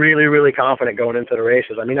was really, really confident going into the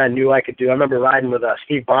races. I mean, I knew I could do. I remember riding with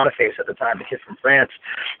Steve Boniface at the time, the kid from France.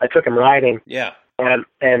 I took him riding. Yeah. And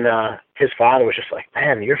his father was just like,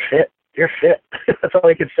 "Man, you're fit. you're fit. That's all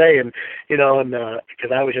he could say. And, you know, and,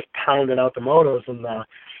 cause I was just pounding out the motos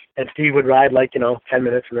and Steve would ride like, you know, 10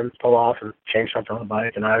 minutes and then pull off and change something on the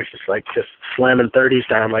bike. And I was just like, just slamming 30s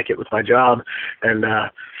down like it was my job. And,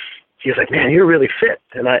 he was like, man, you're really fit.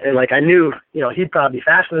 And I knew, you know, he'd probably be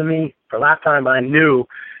faster than me for lap time, but I'm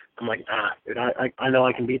like, dude, I know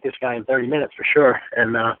I can beat this guy in 30 minutes for sure.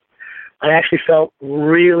 And, I actually felt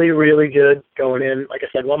really, really good going in. Like I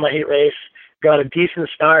said, won my heat race, got a decent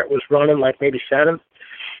start, was running like maybe 7th.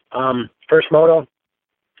 First moto,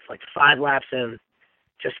 like 5 laps in,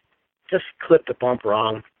 just clipped the bump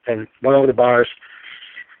wrong and went over the bars.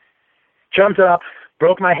 Jumped up,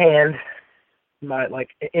 broke my hand, my like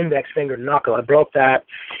index finger knuckle. I broke that,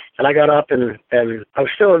 and I got up and I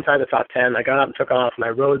was still inside the top 10. I got up and took off, and I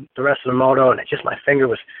rode the rest of the moto, and it just my finger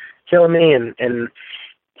was killing me, and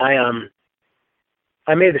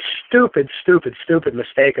I made the stupid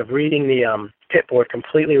mistake of reading the pit board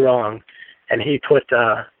completely wrong, and he put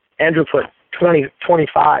Andrew put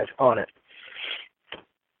 25 on it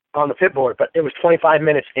on the pit board, but it was 25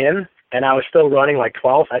 minutes in, and I was still running like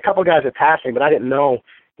 12. A couple guys had passed me, but I didn't know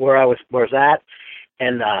where I was at.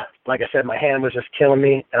 And like I said, my hand was just killing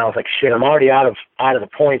me, and I was like, shit, I'm already out of the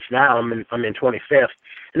points now. I'm in 25th, and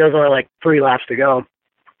there was only like 3 laps to go.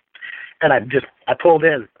 And I pulled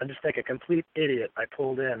in. I'm just like a complete idiot. I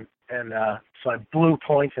pulled in, and so I blew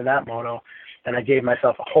points in that moto, and I gave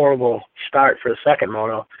myself a horrible start for the second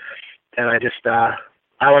moto. And I just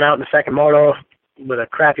I went out in the second moto with a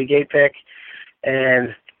crappy gate pick,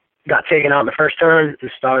 and got taken out in the first turn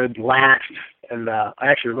and started last. And I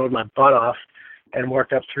actually rode my butt off and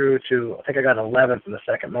worked up through to, I think I got 11th in the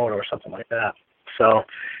second moto or something like that. So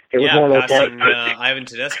it was one of those passing Ivan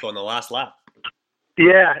Tedesco in the last lap.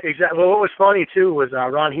 Yeah, exactly. Well, what was funny too was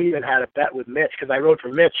Ron Heaton had a bet with Mitch, because I rode for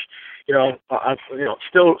Mitch. You know, I'm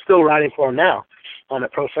still riding for him now on the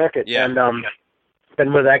pro circuit, and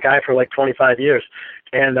been with that guy for like 25 years,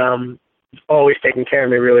 and always taking care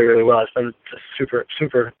of me really, really well. It's been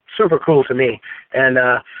super cool to me, and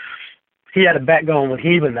he had a bet going with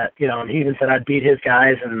Heaton that, you know, and Heaton said I'd beat his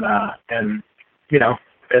guys, and you know,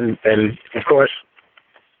 and of course.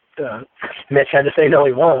 Mitch had to say no,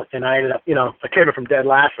 he won't, and I ended up, you know, I came from dead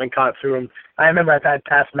last and caught through him. I remember I had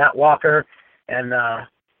passed Matt Walker, and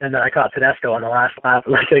then I caught Tedesco on the last lap.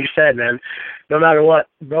 Like you said, man, no matter what,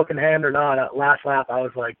 broken hand or not, last lap I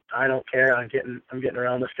was like, I don't care, I'm getting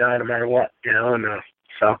around this guy no matter what, you know, and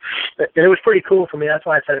so it was pretty cool for me. That's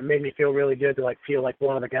why I said it made me feel really good to like feel like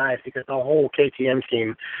one of the guys, because the whole KTM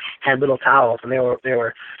team had little towels, and they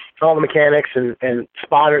were all the mechanics and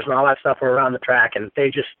spotters and all that stuff were around the track, and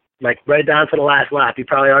they just, like, right down to the last lap, you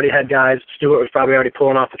probably already had guys. Stewart was probably already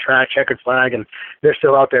pulling off the track, checkered flag, and they're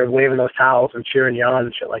still out there waving those towels and cheering you on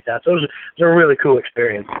and shit like that. So it was a really cool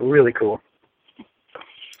experience. Really cool.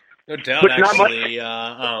 No doubt, actually.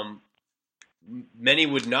 Many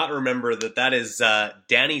would not remember that is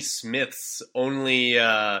Danny Smith's only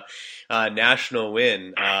national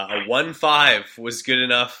win. A 1.5 was good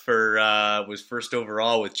enough for was first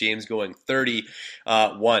overall, with James going 30-1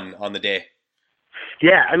 on the day.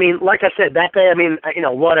 Yeah, I mean, like I said, that day, I mean, you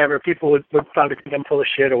know, whatever, people would probably think I'm full of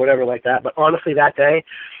shit or whatever like that, but honestly, that day,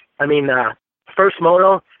 I mean, first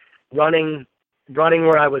moto, running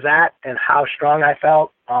where I was at and how strong I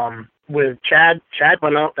felt, with Chad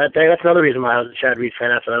went out that day. That's another reason why I was a Chad Reed fan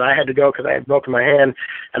after that. I had to go because I had broken my hand,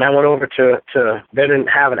 and I went over to they didn't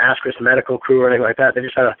have an Ascris medical crew or anything like that. They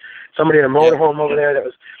just had somebody in a motorhome over there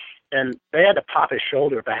and they had to pop his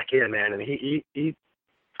shoulder back in, man, and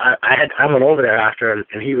I went over there after,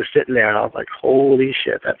 and he was sitting there, and I was like, holy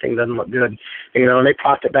shit, that thing doesn't look good. You know, and they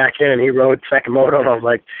popped it back in, and he rode second moto, and I was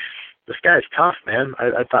like, this guy's tough, man.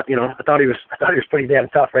 I thought he was pretty damn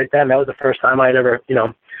tough right then. That was the first time I'd ever, you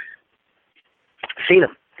know, seen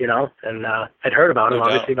him, you know, and I'd heard about him,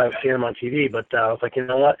 obviously, but I've seen him on TV, but I was like, you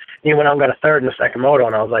know what? He went out and got a third in the second moto,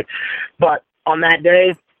 and I was like, but on that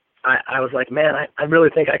day, I was like, man, I really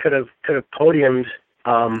think I could have podiumed,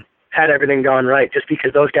 had everything gone right, just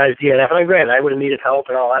because those guys DNF. And granted, I would have needed help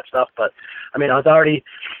and all that stuff, but I mean, I was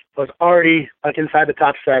already like inside the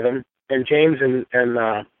top 7, and James and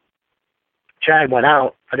Chad went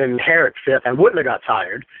out. I didn't inherit 5th. I wouldn't have got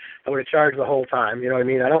tired. I would have charged the whole time. You know what I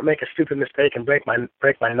mean? I don't make a stupid mistake and break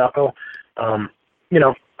my knuckle. You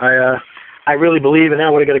know, I really believe, and I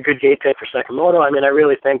would have got a good gate pick for second moto. I mean, I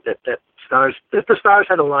really think that stars, if the stars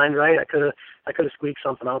had aligned right, I could have squeaked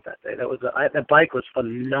something out that day. That bike was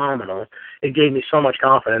phenomenal. It gave me so much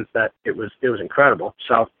confidence that it was incredible.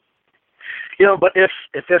 So, you know, but if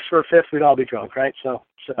this were 5th, we'd all be drunk, right? So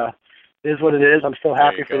it is what it is. I'm still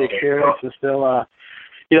happy for the experience, and still,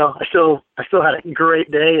 you know, I still had a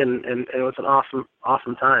great day, and it was an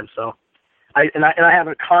awesome time. So I have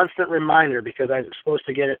a constant reminder because I was supposed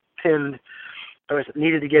to get it pinned.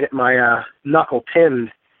 Needed to get my knuckle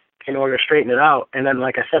pinned in order to straighten it out. And then,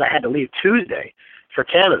 like I said, I had to leave Tuesday for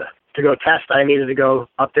Canada to go test. I needed to go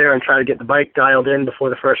up there and try to get the bike dialed in before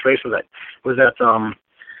the first race was at the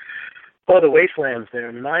Wastelands there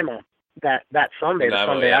in Nanaimo that Sunday,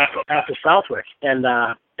 after Southwick. And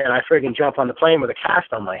I friggin' jumped on the plane with a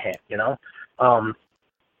cast on my hand, you know. And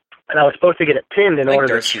I was supposed to get it pinned in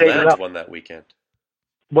order to straighten it up. Won that weekend.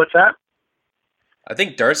 What's that? I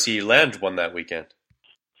think Darcy Land won that weekend.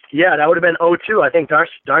 Yeah, that would have been 0-2. I think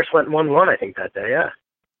Darce went 1-1. I think that day.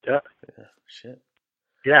 Yeah. Shit.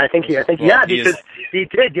 Yeah, I think because he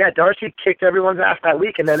did. Yeah, Darcy kicked everyone's ass that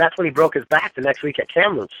week, and then that's when he broke his back the next week at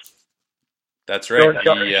Kamloops. That's right.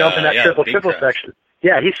 Jumping that triple section.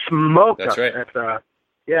 Yeah, he smoked That's us right.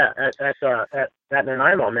 at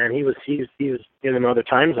Nanaimo, man. He was in another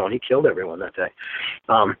time zone. He killed everyone that day.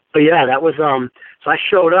 But yeah, that was so I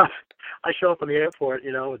showed up. I show up in the airport,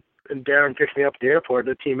 you know, and Darren picks me up at the airport,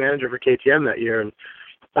 the team manager for KTM that year, and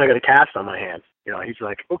I got a cast on my hand. You know, he's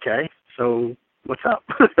like, okay, so what's up?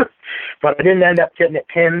 But I didn't end up getting it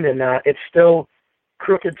pinned, and it's still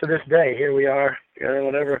crooked to this day. Here we are,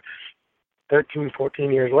 13,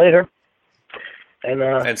 14 years later.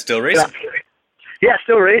 And still racing. Yeah,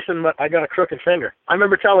 still racing, but I got a crooked finger. I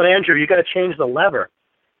remember telling Andrew, you got to change the lever,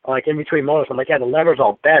 like in between motors. I'm like, yeah, the lever's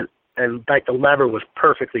all bent. And like the lever was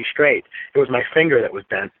perfectly straight. It was my finger that was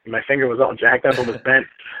bent. My finger was all jacked up and was bent.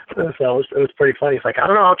 So it was pretty funny. It's like, I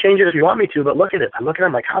don't know, I'll change it if you want me to, but look at it. I'm looking at it,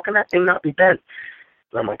 I'm like, how can that thing not be bent?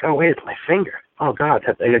 And I'm like, oh, wait, it's my finger. Oh, God,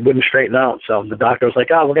 it wouldn't straighten out. So the doctor was like,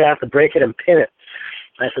 oh, we're going to have to break it and pin it.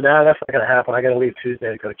 I said, no, that's not going to happen. I got to leave Tuesday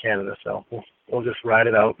to go to Canada. So we'll just ride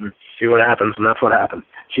it out and see what happens. And that's what happened.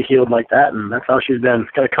 She healed like that, and that's how she's been.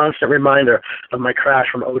 Got a constant reminder of my crash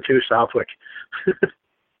from 0-2 Southwick.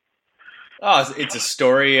 Oh, it's a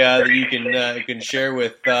story that you can share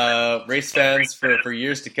with race fans for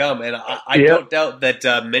years to come, and I don't doubt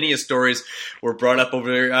that many stories were brought up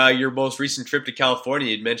over your most recent trip to California.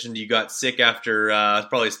 You'd mentioned you got sick after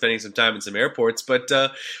probably spending some time in some airports, but I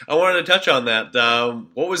wanted to touch on that.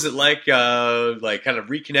 What was it like kind of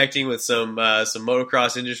reconnecting with some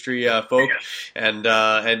motocross industry folk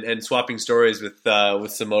and swapping stories with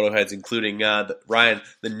some moto heads, including Ryan,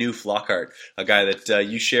 the new Flockhart, a guy that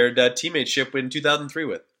you shared teammates in 2003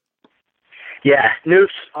 with? Yeah,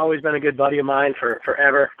 Noof's always been a good buddy of mine for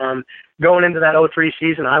forever. Going into that 03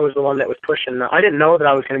 season, I was the one that was pushing. I didn't know that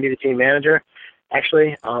I was going to be the team manager,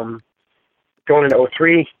 actually. Going into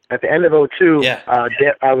 03, at the end of 02,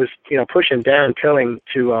 I was pushing Darren Pilling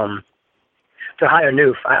to hire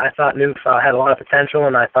Noof. I thought Noof had a lot of potential,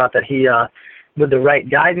 and I thought that he, with the right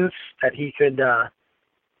guidance, that he could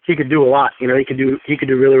do a lot. You know, he could do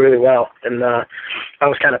really, really well. And I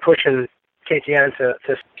was kind of pushing KTM to.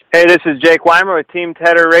 Hey, this is Jake Weimer with Team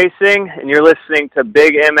Tedder Racing, and you're listening to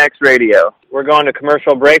Big MX Radio. We're going to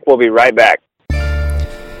commercial break. We'll be right back.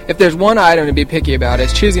 If there's one item to be picky about,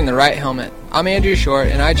 it's choosing the right helmet. I'm Andrew Short,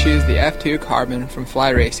 and I choose the F2 Carbon from Fly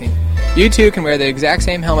Racing. You too can wear the exact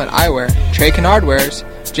same helmet I wear, Trey Kennard wears,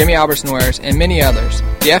 Jimmy Albertson wears, and many others.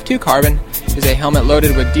 The F2 Carbon is a helmet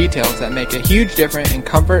loaded with details that make a huge difference in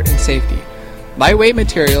comfort and safety. Lightweight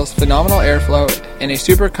materials, phenomenal airflow, and a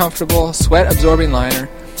super comfortable sweat-absorbing liner,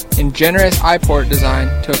 and generous eye port design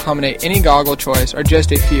to accommodate any goggle choice are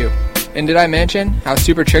just a few. And did I mention how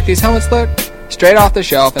super trick these helmets look? Straight off the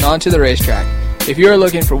shelf and onto the racetrack. If you are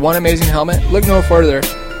looking for one amazing helmet, look no further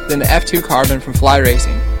than the F2 Carbon from Fly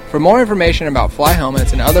Racing. For more information about Fly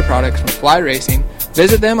helmets and other products from Fly Racing,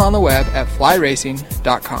 visit them on the web at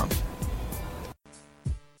flyracing.com.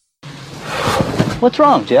 What's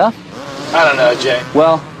wrong, Jeff? I don't know, Jay.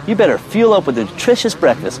 Well, you better fuel up with a nutritious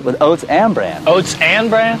breakfast with Oats and Bran. Oats and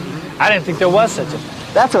Bran? I didn't think there was such a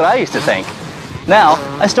thing. That's what I used to think. Now,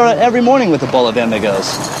 I start out every morning with a bowl of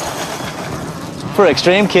Amigos. For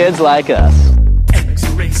extreme kids like us. Eric's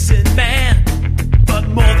a racing man, but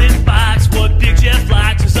more than bikes, what Big Jeff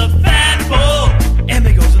likes is a fat bull.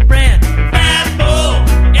 Amigos with Bran, fat bull.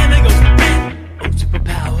 Amigos with Bran, Oats for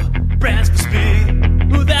power, Bran's for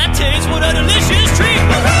speed. Ooh, that tastes what a delicious treat.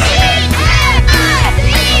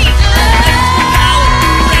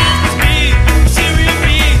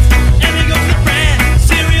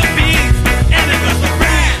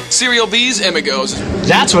 Cereal B's Amigos.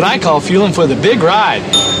 That's what I call fueling for the big ride.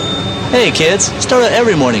 Hey kids, start out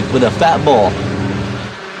every morning with a fat bowl.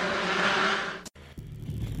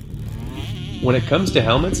 When it comes to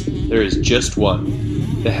helmets, there is just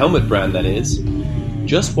one. The helmet brand, that is.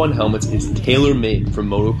 Just One Helmets is tailor-made for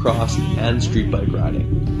motocross and street bike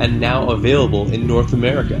riding, and now available in North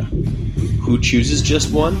America. Who chooses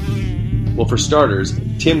Just One? Well, for starters,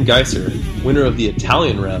 Tim Geiser, winner of the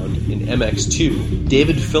Italian round in MX2,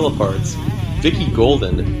 David Philipparts, Vicky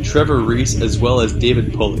Golden, Trevor Reese, as well as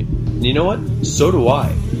David Pulley. And you know what? So do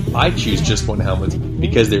I. I choose Just One helmets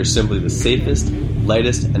because they're simply the safest,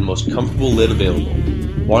 lightest, and most comfortable lid available.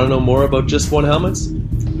 Want to know more about Just One helmets?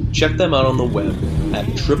 Check them out on the web at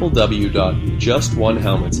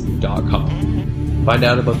www.justonehelmets.com. Find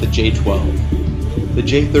out about the J12, the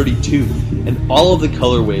J32, and all of the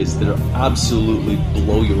colorways that are absolutely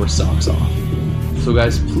blow your socks off. So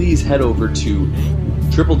guys, please head over to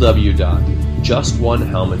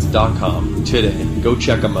www.justonehelmets.com today. Go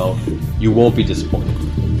check them out. You won't be disappointed.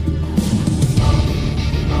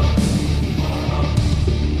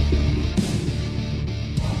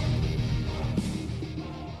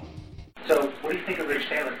 So, what do you think of Rich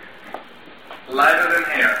Taylor? Lighter than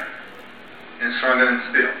air and stronger than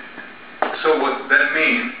steel. So what that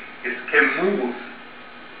means is can move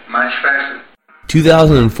much faster.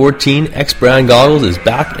 2014 X-Brand Goggles is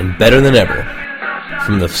back and better than ever.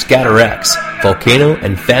 From the Scatter X, Volcano,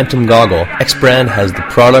 and Phantom Goggle, X-Brand has the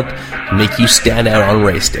product to make you stand out on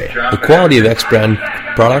race day. The quality of X-Brand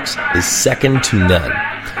products is second to none.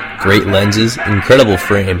 Great lenses, incredible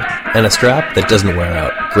frame, and a strap that doesn't wear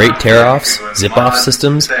out. Great tear-offs, zip-off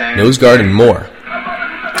systems, nose guard, and more.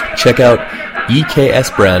 Check out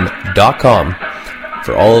eksbrand.com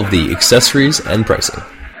for all of the accessories and pricing.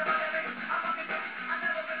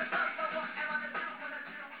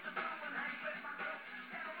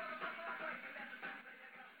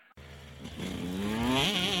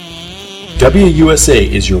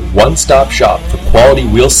 WUSA is your one-stop shop for quality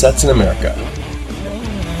wheel sets in America.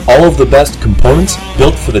 All of the best components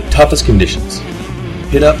built for the toughest conditions.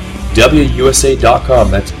 Hit up WUSA.com,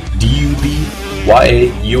 that's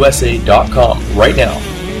DUBYAUSA.com right now,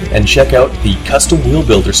 and check out the custom wheel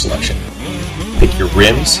builder selection. Pick your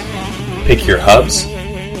rims, pick your hubs,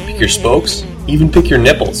 pick your spokes, even pick your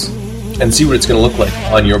nipples, and see what it's going to look like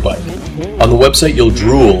on your bike. On the website, you'll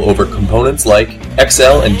drool over components like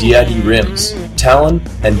XL and DID rims, Talon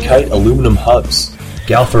and Kite aluminum hubs,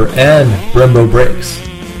 Galfer and Brembo brakes,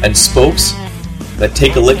 and spokes that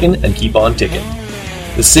take a licking and keep on ticking.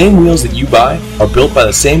 The same wheels that you buy are built by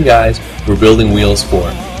the same guys who are building wheels for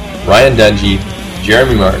Ryan Dungey,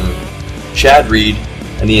 Jeremy Martin, Chad Reed,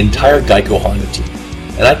 and the entire Geico Honda team.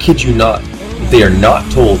 And I kid you not, they are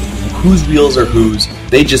not told whose wheels are whose,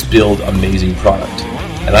 they just build amazing product.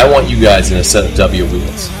 And I want you guys in a set of W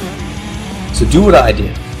wheels. So do what I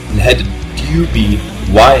did and head to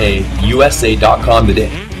WYAUSA.com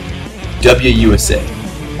today. WUSA,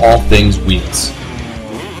 all things wheels.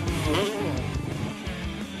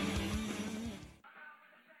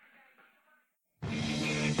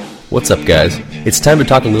 What's up, guys? It's time to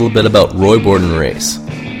talk a little bit about Roy Borden Race.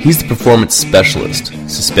 He's the performance specialist.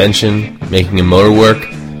 Suspension, making a motor work,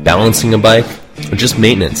 balancing a bike, or just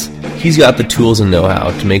maintenance. He's got the tools and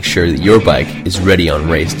know-how to make sure that your bike is ready on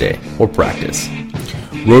race day or practice.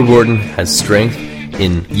 Roy Borden has strength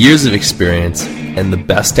in years of experience and the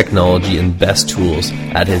best technology and best tools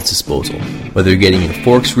at his disposal. Whether you're getting your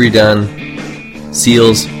forks redone,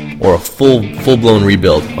 seals, or a full-blown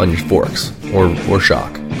rebuild on your forks or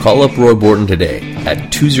shock. Call up Roy Borden today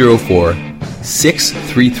at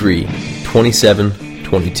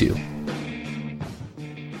 204-633-2722.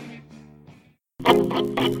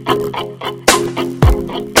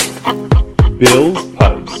 Bill's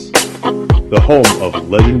Pipes, the home of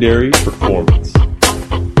legendary performance.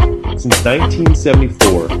 Since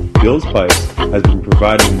 1974, Bill's Pipes has been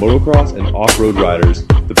providing motocross and off-road riders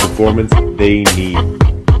the performance they need.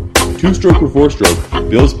 Two-stroke or four-stroke,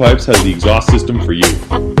 Bill's Pipes has the exhaust system for you.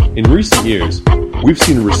 In recent years, we've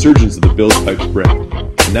seen a resurgence of the Bill's Pipes brand,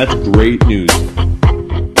 and that's great news.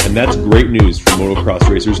 And that's great news for motocross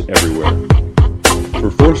racers everywhere. For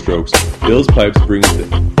four strokes, Bill's Pipes brings the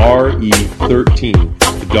RE13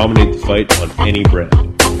 to dominate the fight on any brand.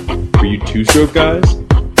 For you two-stroke guys,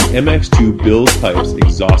 the MX2 Bill's Pipes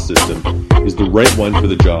exhaust system is the right one for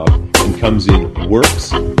the job and comes in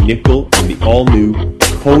Works, Nickel, and the all-new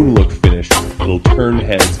cone look finish that'll turn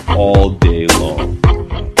heads all day long.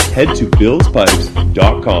 Head to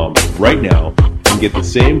billspipes.com right now and get the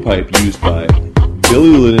same pipe used by Billy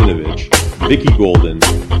Laninovich, Vicky Golden,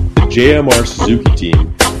 the JMR Suzuki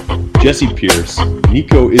team, Jesse Pierce,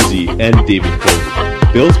 Nico Izzy, and David Pulley.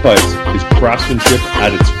 Bill's Pipes is craftsmanship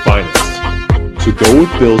at its finest. So go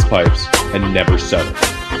with Bill's Pipes and never settle.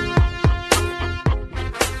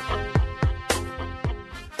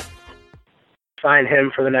 Sign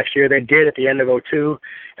him for the next year. They did at the end of 2002,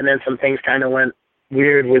 and then some things kind of went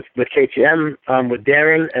weird with KTM, with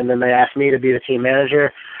Darren, and then they asked me to be the team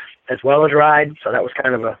manager as well as ride, so that was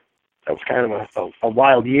kind of a that was kind of a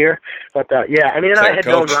wild year. But yeah, I mean, I had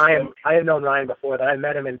known Ryan. I had known Ryan before that. I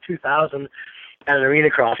met him in 2000 at an arena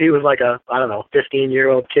cross. He was like a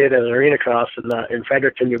 15-year-old kid at an arena cross in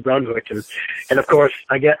Fredericton, New Brunswick, and of course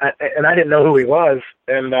I didn't know who he was,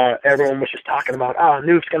 and everyone was just talking about,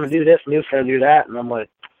 Noof's gonna do this, Noof's gonna do that, and I'm like,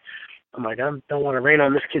 I don't want to rain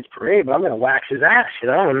on this kid's parade, but I'm going to wax his ass,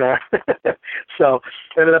 And so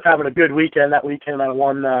I ended up having a good weekend. That weekend I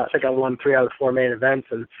won 3 out of 4 main events,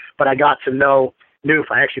 but I got to know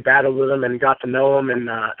Noof. I actually battled with him and got to know him, and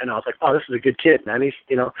I was like, oh, this is a good kid, man. He's,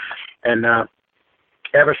 and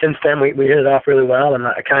ever since then we hit it off really well, and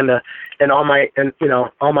I kind of, all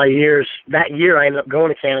my years, that year I ended up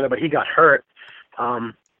going to Canada, but he got hurt,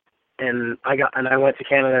 and I went to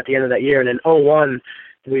Canada at the end of that year, and in 2001,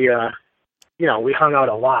 we hung out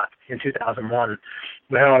a lot in 2001.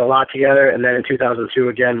 We hung out a lot together, and then in 2002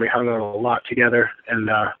 again, we hung out a lot together, and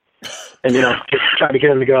just tried to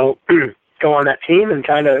get him to go on that team, and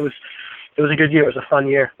kind of it was a good year. It was a fun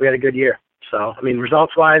year. We had a good year. So I mean,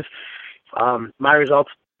 results wise, my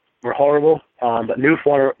results were horrible, but Noof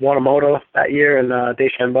won a moto that year in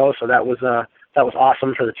Deschambault, so that was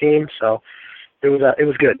awesome for the team. So it was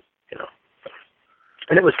good,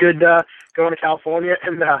 and it was good. Going to California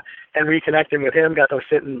and reconnecting with him, got to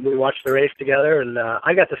sit and we watched the race together, and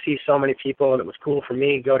I got to see so many people, and it was cool for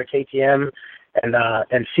me to go to KTM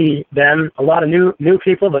and see them. A lot of new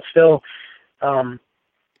people, but still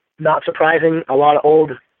not surprising. A lot of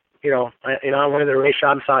old, I went to the race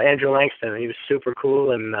shop and saw Andrew Langston, and he was super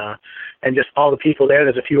cool, and just all the people there.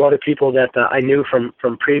 There's a few other people that I knew from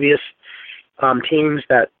previous teams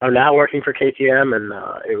that are now working for KTM, and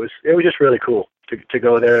it was just really cool to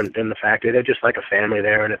go there, and the fact that they're just like a family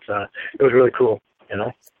there, and it was really cool,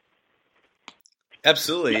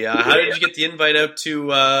 Absolutely. How did you get the invite out to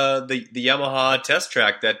the Yamaha test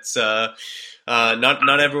track? That's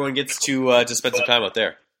not everyone gets to spend some time out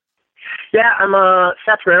there. Yeah, I'm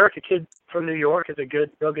Seth Rarick, a kid from New York, is a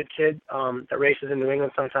real good kid that races in New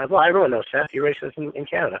England sometimes. Well, everyone knows Seth. He races in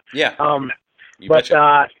Canada. Yeah.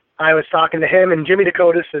 I was talking to him, and Jimmy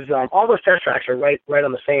Dakotas is all those test tracks are right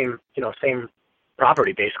on the same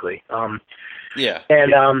property basically. Yeah.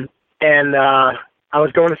 And I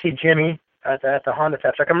was going to see Jimmy at the Honda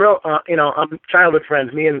test track. I'm childhood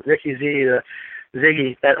friends. Me and Ricky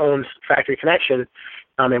Ziggy that owns Factory Connection.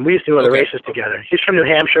 And we used to go to the races together. He's from New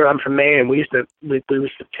Hampshire. I'm from Maine, and we used to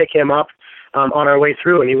pick him up on our way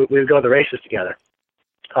through, and we would go to the races together.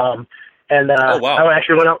 Oh wow! I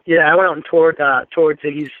went out. Yeah, I went out and toured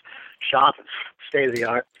Ziggy's shop. State of the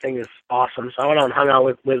art thing is awesome. So I went out and hung out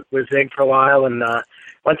with Zig for a while, and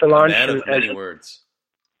went to lunch. Man of many words.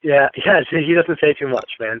 Yeah, he doesn't say too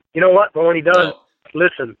much, man. You know what? But when he does,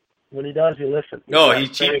 listen. When he does, you listen. No, he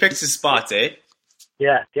picks his spots, eh?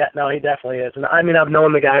 Yeah, no, he definitely is. And I mean, I've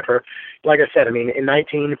known the guy for, like I said, in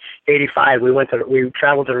 1985, we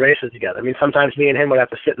traveled to the races together. I mean, sometimes me and him would have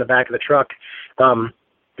to sit in the back of the truck, because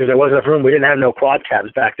there wasn't enough room. We didn't have no quad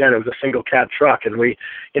cabs back then. It was a single cab truck, and we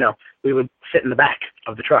would sit in the back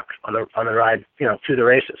of the truck on the ride, to the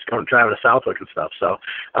races, driving to Southwick and stuff. So,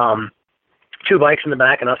 2 bikes in the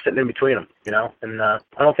back and us sitting in between them, and I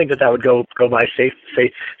don't think that would go by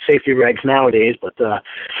safety regs nowadays, but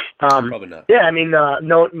probably not. Yeah, I mean,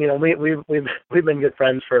 we've been good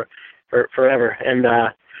friends for forever, and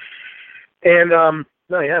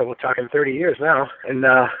we're talking 30 years now, and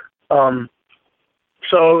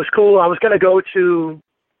so it was cool. I was going to go to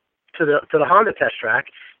the Honda test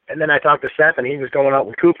track, and then I talked to Seth, and he was going out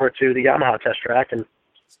with Cooper to the Yamaha test track, and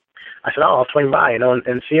I said, I'll swing by,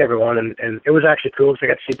 and see everyone. And it was actually cool because I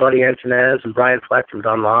got to see Buddy Antunez and Brian Fleck from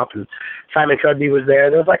Dunlop, and Simon Cudby was there.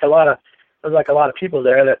 There was a lot of people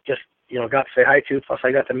there that just, got to say hi to. Plus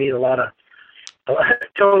I got to meet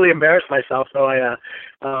totally embarrassed myself. So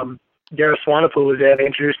Gareth Swanepoel was there. They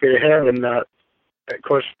introduced me to him. And, of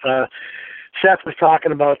course, Seth was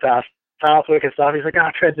talking about Southwick and stuff. He's like,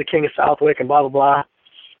 Tred's the king of Southwick and blah, blah, blah.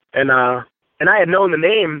 And I had known the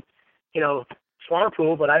name,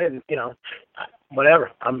 Swanepoel, but I didn't,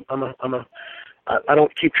 whatever. I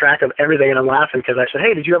don't keep track of everything, and I'm laughing because I said,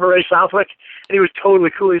 hey, did you ever race Southwick? And he was totally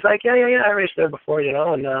cool. He's like, yeah, I raced there before,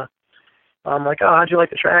 and I'm like, oh, how'd you like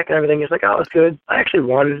the track and everything? He's like, oh, it's good. I actually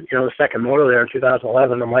won, the second moto there in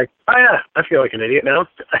 2011. I'm like, oh, yeah, I feel like an idiot now.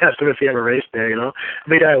 I asked him if he ever raced there, I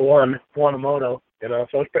mean, I won a moto, so it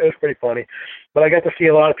was pretty funny. But I got to see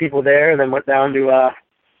a lot of people there, and then went down to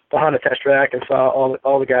the Honda test track and saw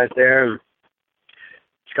all the guys there, and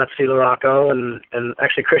got to see LaRocco and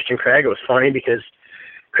actually Christian Craig. It was funny because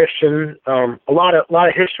Christian, a lot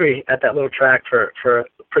of history at that little track for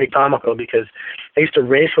pretty comical because I used to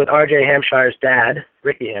race with R.J. Hampshire's dad,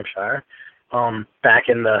 Ricky Hampshire, back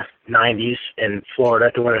in the 90s in Florida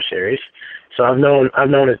at the Winter Series. So I've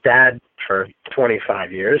known his dad for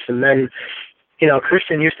 25 years. And then,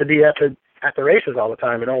 Christian used to be at the races all the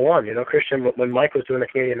time in '01. Christian, when Mike was doing the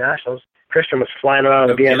Canadian Nationals, Christian was flying around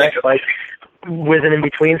on the BMX bike, whizzing in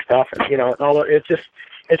between stuff. And,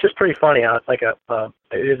 it's just pretty funny how it's like it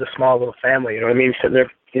is a small little family, you know what I mean? Sitting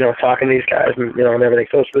there, talking to these guys and, and everything.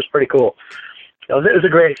 So it was pretty cool. It was a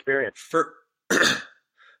great experience.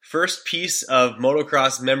 First piece of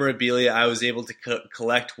motocross memorabilia I was able to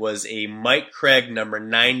collect was a Mike Craig number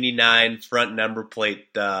 99 front number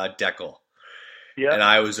plate decal. Yeah. And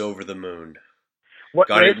I was over the moon. What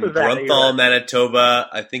Got race it in was that? Grunthal, Manitoba.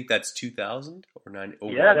 I think that's 2000 or 90.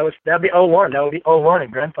 Yeah, that'd be 01. That would be 01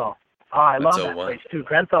 in Grunthal. Oh, I love that place too.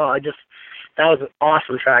 Grunthal, that was an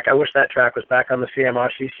awesome track. I wish that track was back on the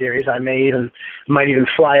CMRC series. I might even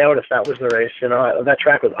fly out if that was the race. That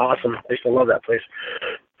track was awesome. I used to love that place.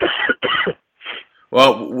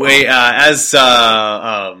 Well,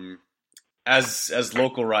 as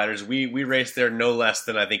local riders, we race there no less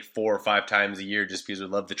than I think 4 or 5 times a year, just because we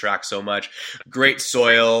love the track so much. Great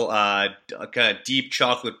soil, kind of deep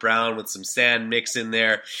chocolate brown with some sand mix in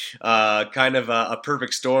there. Kind of a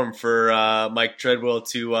perfect storm for Mike Treadwell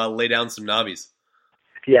to lay down some knobbies.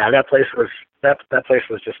 Yeah, that place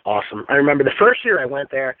was just awesome. I remember the first year I went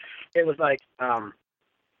there, it was like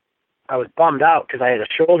I was bummed out because I had a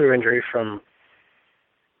shoulder injury from,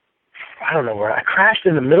 I don't know where. I crashed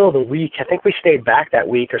in the middle of the week. I think we stayed back that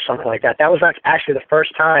week or something like that. That was actually the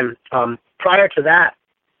first time. Prior to that,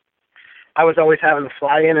 I was always having to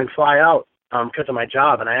fly in and fly out because of my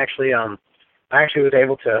job, and I actually was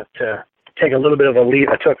able to take a little bit of a leave.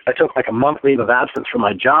 I took like a month leave of absence from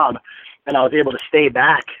my job, and I was able to stay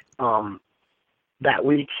back that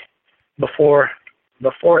week before.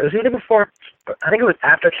 It was either before, I think it was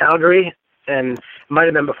after Calgary, and it might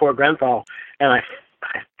have been before Grenfell, and I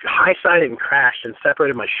high-sided and crashed and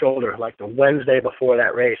separated my shoulder like the Wednesday before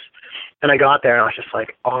that race. And I got there and I was just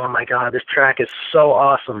like, oh my God, this track is so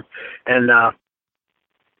awesome. And I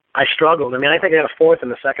struggled. I mean, I think I got a fourth in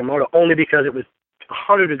the second moto only because it was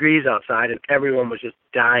 100 degrees outside and everyone was just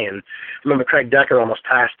dying. I remember Craig Decker almost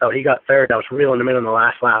passed out. He got third. I was reeling him in on the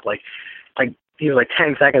last lap. Like he was like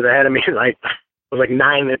 10 seconds ahead of me. Like it was like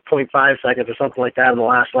 9.5 seconds or something like that in the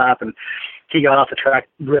last lap. And he got off the track,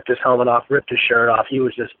 ripped his helmet off, ripped his shirt off. He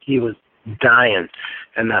was dying.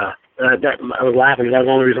 And I was laughing because that was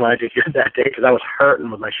the only reason why I did good that day, because I was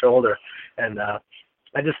hurting with my shoulder. And I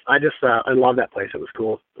love that place. It was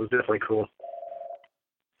cool. It was definitely cool.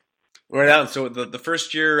 Right on. So the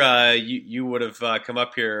first year you would have come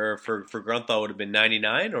up here for Grunthal would have been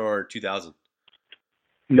 99 or 2000?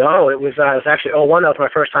 No, it was actually 01. That was my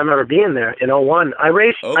first time ever being there in 01. I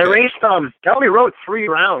raced. I only rode 3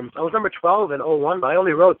 rounds. I was number 12 in 01, but I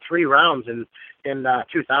only rode 3 rounds in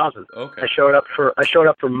 2000. Okay. I showed up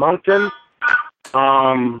for Moncton,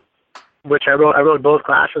 which I rode both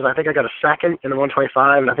classes. I think I got a second in the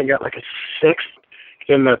 125, and I think I got like a 6th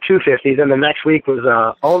in the 250s. Then the next week was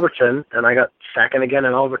Overton, and I got second again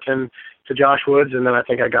in Overton to Josh Woods, and then I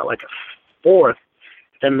think I got like a 4th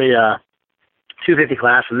in the 250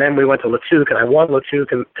 class, and then we went to Latuque, and I won Latuque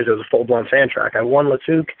because it was a full-blown sand track. I won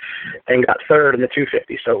Latuque and got 3rd in the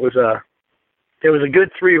 250. So it was a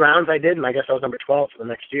good 3 rounds I did, and I guess I was number 12 for the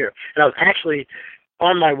next year. And I was actually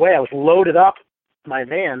on my way. I was loaded up my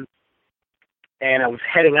van, and I was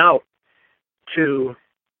heading out to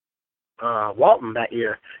Walton that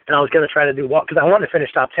year, and I was going to try to do Walton because I wanted to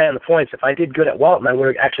finish top 10 in the points. If I did good at Walton, I would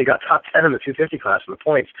have actually got top 10 in the 250 class in the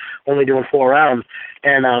points, only doing 4 rounds.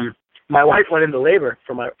 And my wife went into labor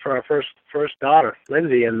for our first daughter,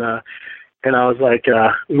 Lindsay, and I was like,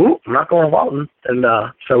 I'm not going to Walton. And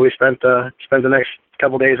so we spent the next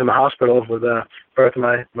couple of days in the hospital with the birth of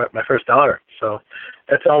my first daughter. So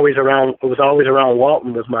it was always around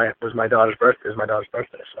Walton was my daughter's birthday. It was my daughter's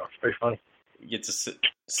birthday, so it's pretty funny. You get to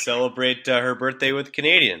celebrate her birthday with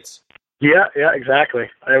Canadians. Yeah, exactly.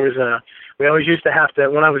 We always used to have to,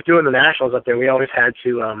 when I was doing the nationals up there, we always had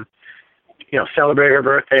to celebrate her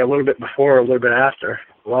birthday a little bit before or a little bit after.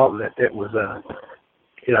 Well, it was a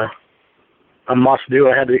must do.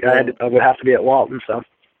 I would have to be at Walton. So,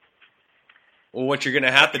 well, what you're going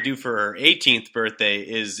to have to do for her 18th birthday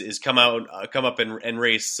is come up and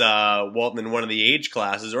race Walton in one of the age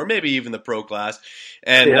classes, or maybe even the pro class,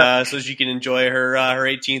 and so she can enjoy her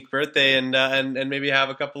 18th birthday and maybe have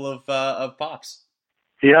a couple of pops.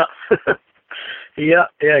 Yeah, yeah,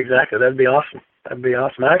 exactly. That'd be awesome. I'm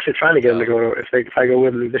actually trying to get them to go. If I go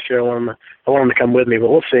with them this year, I want them to come with me. But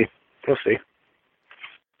we'll see.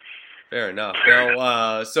 Fair enough.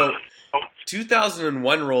 Now, so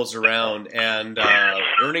 2001 rolls around, and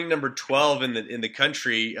earning number 12 in the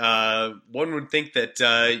country, one would think that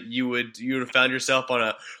you would have found yourself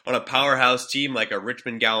on a powerhouse team like a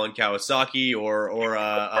Richmond Gowan Kawasaki or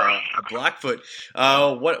a Blackfoot.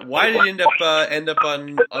 Why did you end up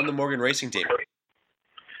on the Morgan Racing team?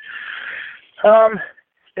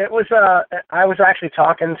 It was I was actually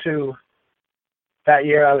talking to that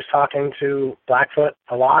year. I was talking to Blackfoot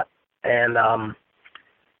a lot, and I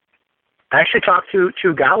actually talked to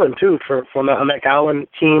Gowan too from the Gowan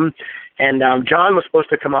team, and John was supposed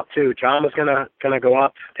to come up too. John was gonna go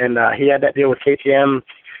up, and he had that deal with KTM.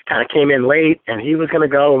 Kind of came in late, and he was gonna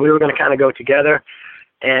go, and we were gonna kind of go together,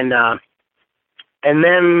 and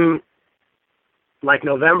then like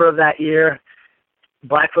November of that year,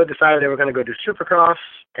 Blackfoot decided they were going to go do Supercross,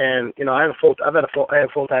 and I had a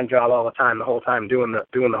full-time job all the time, the whole time doing the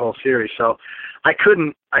whole series. So I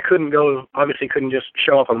couldn't go. Obviously, couldn't just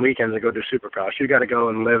show up on weekends and go do Supercross. You got to go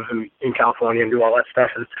and live in California and do all that stuff.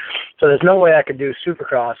 And so there's no way I could do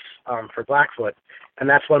Supercross for Blackfoot, and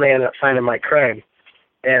that's when they ended up signing Mike Craig.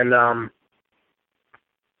 And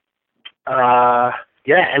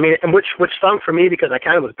yeah, I mean, and which stung for me because I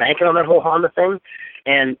kind of was banking on that whole Honda thing.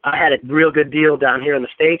 And I had a real good deal down here in the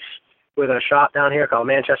States with a shop down here called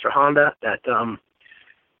Manchester Honda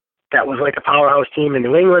that was like a powerhouse team in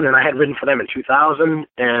New England, and I had ridden for them in 2000,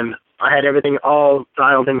 and I had everything all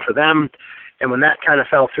dialed in for them. And when that kind of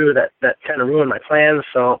fell through, that kind of ruined my plans.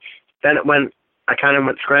 So then I kind of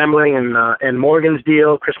went scrambling, and Morgan's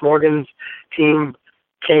deal, Chris Morgan's team,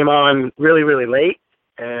 came on really, really late,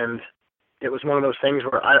 and it was one of those things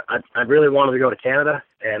where I really wanted to go to Canada,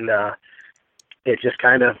 and it just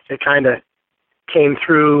kind of came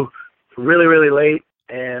through really, really late,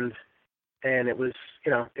 and it was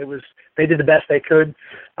they did the best they could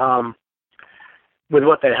with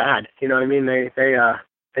what they had. You know what I mean? They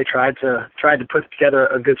tried to put together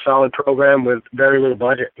a good solid program with very little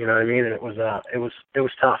budget. You know what I mean? And it was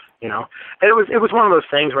tough. And it was one of those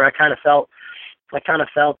things where I kind of felt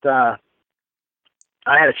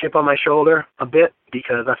I had a chip on my shoulder a bit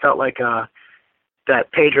because I felt like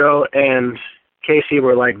that Pedro and Casey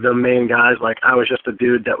were like the main guys. Like I was just a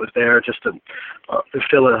dude that was there just to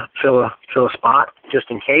fill a spot just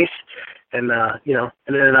in case. And and it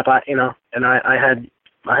ended up and I had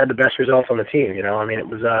the best results on the team. I mean it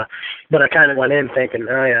was but I kind of went in thinking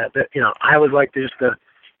I was like just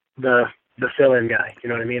the fill-in guy. You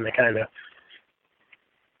know what I mean? And it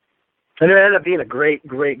ended up being a great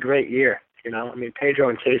year. I mean, Pedro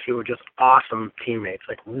and Casey were just awesome teammates,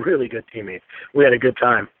 like really good teammates. We had a good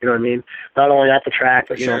time. You know what I mean? Not only at the track,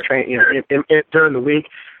 but during the week,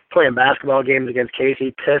 playing basketball games against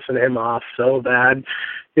Casey, pissing him off so bad.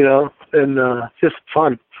 And just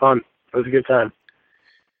fun. It was a good time.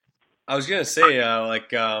 I was gonna say,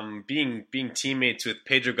 being teammates with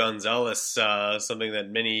Pedro Gonzalez, something that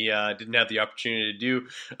many didn't have the opportunity to do.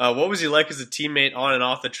 What was he like as a teammate on and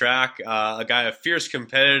off the track? A guy, a fierce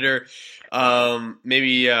competitor.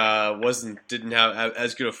 Maybe didn't have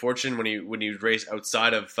as good a fortune when he would race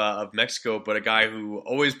outside of Mexico, but a guy who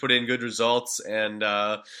always put in good results and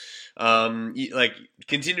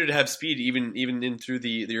continued to have speed even in through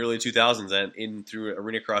the early 2000s and in through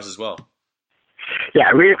Arena Cross as well. Yeah,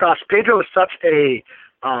 Arena Cross. Pedro was such a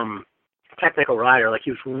technical rider. Like he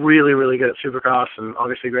was really, really good at Supercross and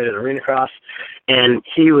obviously great at Arena Cross. And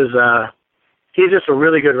he's just a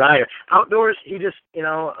really good rider. Outdoors, he just,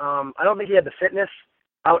 I don't think he had the fitness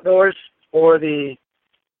outdoors or the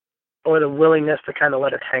willingness to kind of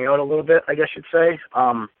let it hang out a little bit, I guess you'd say.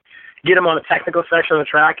 Get him on a technical section of the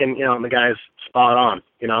track, and the guy's spot on,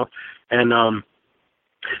 and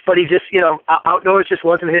but he just, outdoors just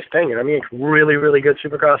wasn't his thing. I mean, really, really good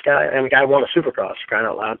Supercross guy, and the guy won a Supercross, crying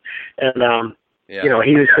out loud. And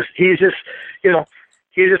he's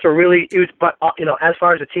just a really, as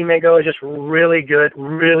far as the teammate goes, just really good,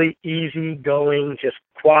 really easygoing, just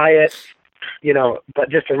quiet,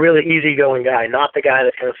 but just a really easygoing guy, not the guy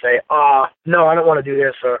that's going to say, no, I don't want to do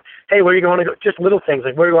this, or, hey, where are you going to go? Just little things,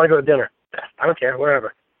 like, where do you want to go to dinner? I don't care,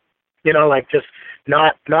 wherever. Just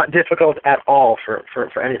not difficult at all for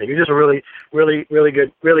anything. He's just a really, really, really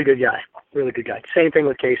good guy. Really good guy. Same thing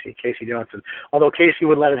with Casey Johnson. Although Casey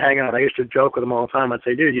would let it hang out. I used to joke with him all the time. I'd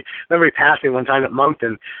say, dude, remember he passed me one time at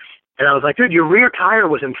Moncton, and I was like, dude, your rear tire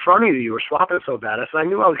was in front of you. You were swapping so bad. I said, I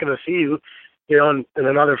knew I was going to see you, in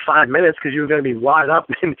another 5 minutes because you were going to be wide up.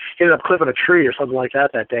 And he ended up clipping a tree or something like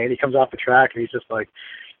that day. And he comes off the track, and he's just like,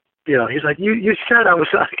 he's like, you said I was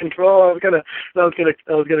out of control. I was gonna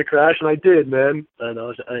crash, and I did, man. I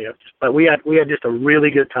know, but we had just a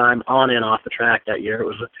really good time on and off the track that year. It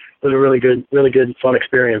was a really good fun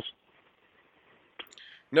experience.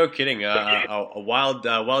 No kidding. A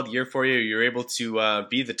wild year for you. You're able to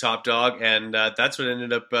be the top dog, and that's what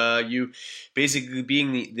ended up you basically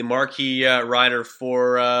being the marquee rider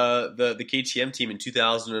for the KTM team in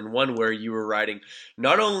 2001, where you were riding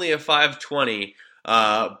not only a 520.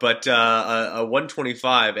 But a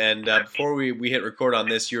 125, and before we hit record on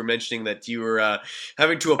this, you were mentioning that you were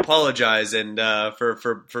having to apologize and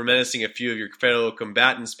for menacing a few of your fellow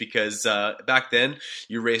combatants because back then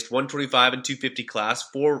you raced 125 and 250 class,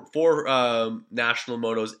 four national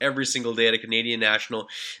motos every single day at a Canadian national,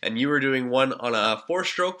 and you were doing one on a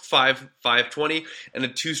 4-stroke 520 and a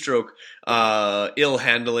 2-stroke ill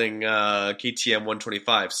handling KTM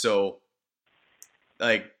 125. So,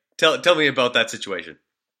 like. Tell me about that situation.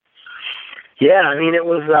 Yeah, I mean it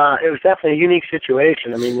was definitely a unique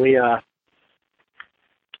situation. I mean we yeah,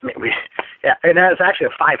 and that was actually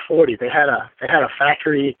a 540. They had a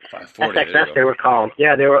factory FXS they were called.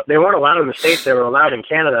 Yeah, they weren't allowed in the States. They were allowed in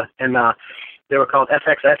Canada, and they were called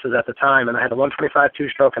FXSs at the time. And I had a 125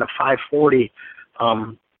 2-stroke and a 540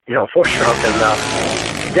 4-stroke.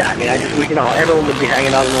 And yeah, I mean everyone would be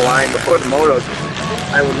hanging out on the line before the motos.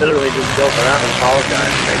 I would literally just go around and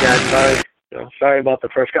apologize. Hey guys, sorry about the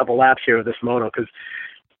first couple laps here of this moto, because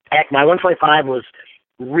my 125 was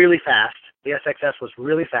really fast. The SXS was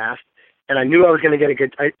really fast, and I knew I was going to get a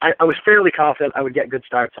good. I was fairly confident I would get good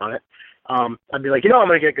starts on it. I'd be like, I'm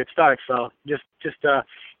going to get good starts, so just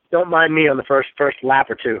don't mind me on the first lap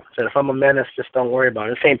or two. So if I'm a menace, just don't worry about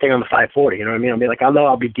it. The same thing on the 540. You know what I mean? I'll be like, I know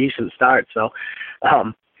I'll be decent start. So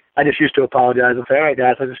I just used to apologize and say, all right,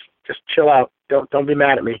 guys, just chill out. Don't be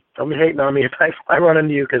mad at me. Don't be hating on me if I run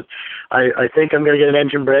into you because I think I'm going to get an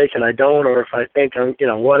engine brake and I don't, or if I think I'm,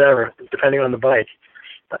 whatever, depending on the bike.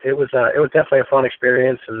 It was definitely a fun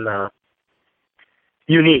experience and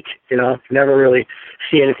unique. Never really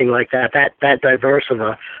see anything like that. That diverse of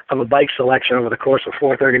a bike selection over the course of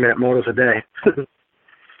 4 30-minute motos a day.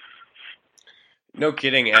 No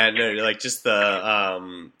kidding, and just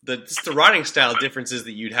the riding style differences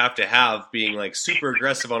that you'd have to have, being like super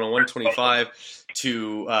aggressive on a 125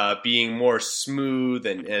 to being more smooth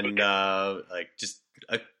and like just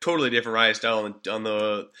a totally different riding style on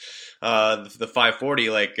the 540.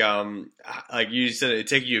 Like you said, it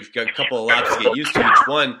take you a couple of laps to get used to each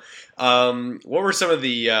one. What were some of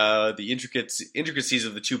the intricacies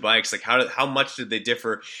of the two bikes? Like how much did they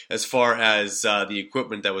differ as far as the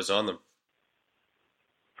equipment that was on them?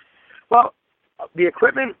 Well, the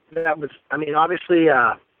equipment that was, obviously,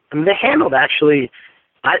 they handled actually,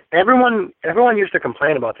 everyone used to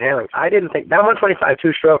complain about the handling. I didn't think, that 125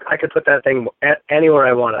 2-stroke, I could put that thing anywhere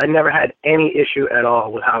I wanted. I never had any issue at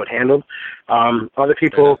all with how it handled. Other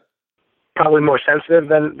people, probably more sensitive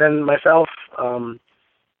than myself, the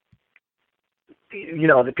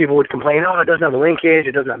people would complain, it doesn't have a linkage,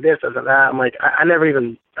 it doesn't have this, doesn't have that. I'm like, I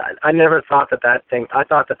never thought that thing, I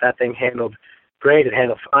thought that thing handled great. It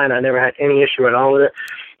handled fine. I never had any issue at all with it.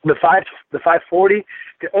 The 540,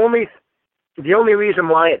 the only reason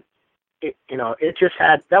why it just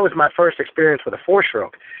had, that was my first experience with a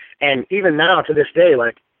 4-stroke. And even now to this day,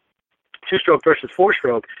 like 2-stroke versus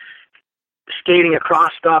 4-stroke, skating across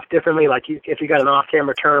stuff differently, like if you got an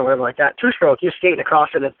off-camera turn or whatever like that, 2-stroke, you're skating across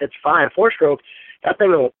it, it's fine. 4-stroke, that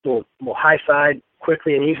thing will high side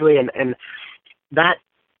quickly and easily. And that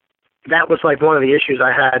was like one of the issues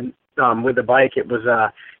I had with the bike. It was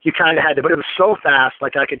you kind of had to, but it was so fast,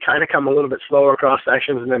 like I could kind of come a little bit slower across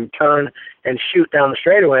sections and then turn and shoot down the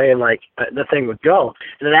straightaway, and like the thing would go.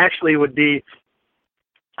 And it actually would be,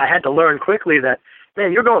 I had to learn quickly that,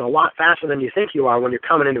 man, you're going a lot faster than you think you are when you're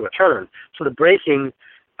coming into a turn. So the braking,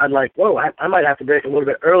 I'm like, whoa, I might have to brake a little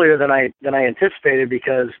bit earlier than I anticipated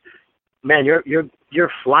because, man,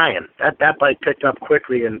 you're flying. That bike picked up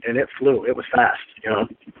quickly and it flew. It was fast,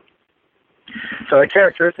 So the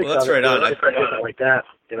characteristics that's right on. Like that,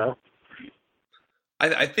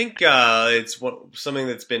 I think it's something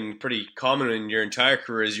that's been pretty common in your entire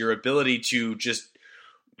career is your ability to just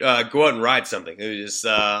go out and ride something. Just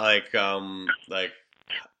like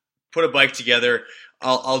put a bike together.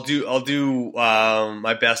 I'll do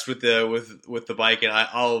my best with the bike, and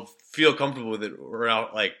I'll feel comfortable with it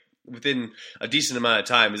around like within a decent amount of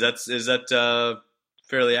time. Is that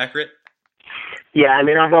fairly accurate? Yeah,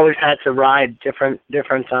 I've always had to ride different.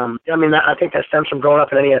 I think that stems from growing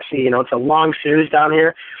up in NESC. It's a long series down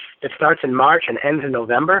here. It starts in March and ends in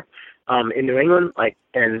November in New England.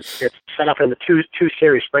 And it's set up in the two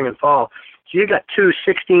series, spring and fall. So you got 2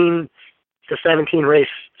 16 to 17 race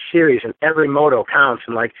series, and every moto counts.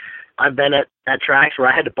 And I've been at tracks where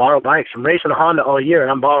I had to borrow bikes. I'm racing a Honda all year,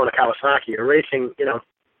 and I'm borrowing a Kawasaki. Or racing,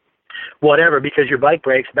 whatever, because your bike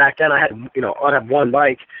breaks. Back then, I'd have one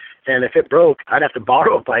bike. And if it broke, I'd have to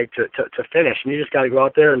borrow a bike to finish. And you just got to go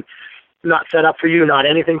out there and not set up for you, not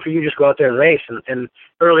anything for you, just go out there and race. And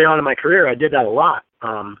early on in my career, I did that a lot.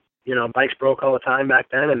 Bikes broke all the time back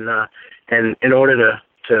then, and in order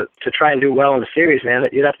to try and do well in the series, man,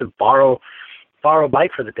 you'd have to borrow a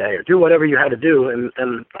bike for the day or do whatever you had to do. And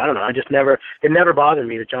I don't know, it never bothered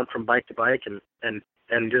me to jump from bike to bike and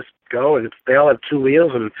just go. And they all have two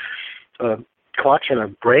wheels and a clutch and a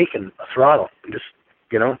brake and a throttle. And just,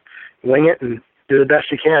 wing it and do the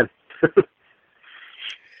best you can.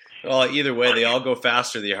 Well, either way, they all go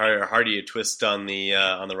faster the harder you twist on the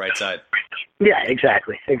right side. Yeah,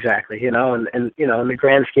 exactly. And in the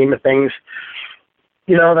grand scheme of things,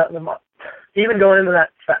 that even going into that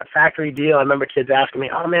factory deal, I remember kids asking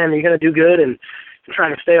me, "Oh man, are you going to do good?" And I'm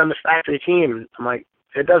trying to stay on this factory team. I'm like,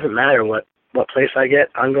 it doesn't matter what place I get.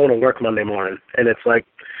 I'm going to work Monday morning, and it's like,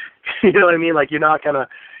 you know what I mean? Like you're not gonna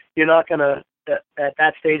at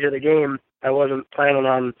that stage of the game. I wasn't planning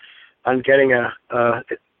on getting a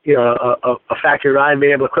factory ride and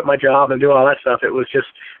being able to quit my job and do all that stuff. It was just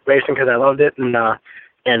racing because I loved it,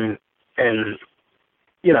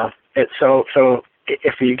 so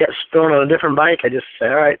if you get thrown on a different bike, I just say,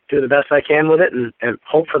 all right, do the best I can with it and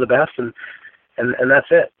hope for the best, and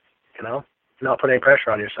that's it, not put any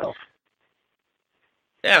pressure on yourself.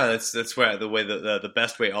 Yeah, that's why the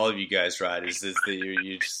best way all of you guys ride is that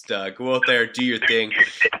you just go out there, do your thing,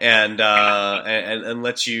 and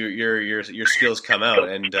let your skills come out.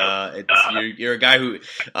 And you're a guy who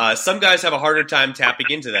some guys have a harder time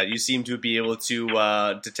tapping into that. You seem to be able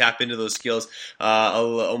to tap into those skills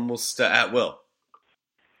almost at will.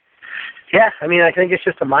 Yeah, I mean, I think it's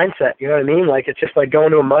just a mindset. You know what I mean? Like it's just like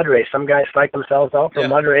going to a mud race. Some guys psych themselves out for a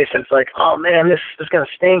mud race, and it's like, oh man, this is gonna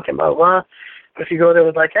stink and blah blah. If you go there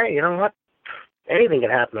with like, hey, you know what? Anything can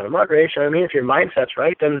happen in a mud race. You know what I mean? If your mindset's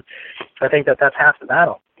right, then I think that's half the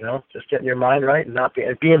battle. Just getting your mind right and not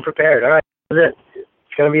being prepared. All right, that's it.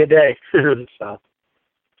 It's gonna be a day. So.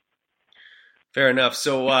 Fair enough.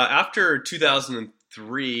 So after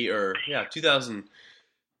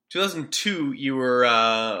 2002, you were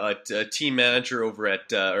a team manager over at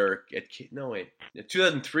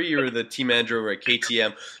 2003, you were the team manager over at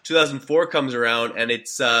KTM. 2004 comes around, and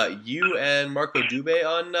it's you and Marco Dube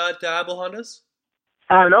on Diablo Hondas?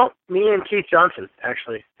 No, me and Keith Johnson,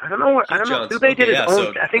 actually. I don't know. Dube did his own.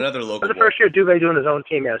 So I think another local it was the first year Dube doing his own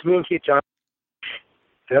team. Yeah, it was me and Keith Johnson.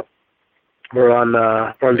 Yep. We're on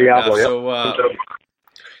Diablo. So,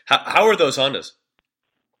 how are those Hondas?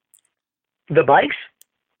 The bikes?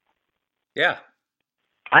 Yeah.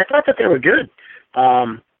 I thought that they were good.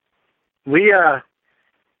 We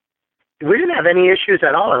didn't have any issues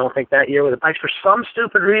at all, I don't think, that year with the bikes for some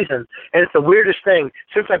stupid reason. And it's the weirdest thing.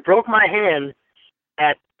 Since I broke my hand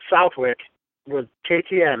at Southwick with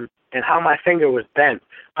KTM and how my finger was bent,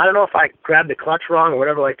 I don't know if I grabbed the clutch wrong or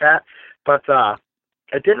whatever like that, but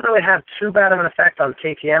it didn't really have too bad of an effect on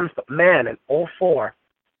KTMs. But man, in 2004,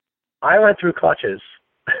 I went through clutches.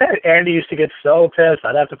 Andy used to get so pissed.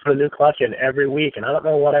 I'd have to put a new clutch in every week, and I don't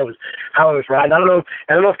know how I was riding. I don't know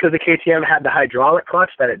if because the KTM had the hydraulic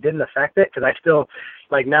clutch that it didn't affect it. Because I still,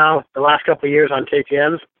 like now, the last couple of years on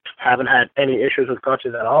KTMs, haven't had any issues with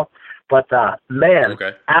clutches at all. But man,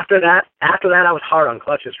 okay. after that, I was hard on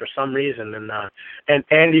clutches for some reason, and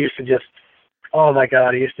Andy used to just, oh my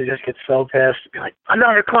God, he used to just get so pissed. Be like,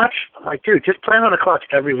 another clutch. I'm like, dude, just plan on a clutch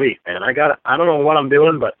every week, man. I don't know what I'm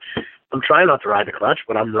doing, but I'm trying not to ride the clutch,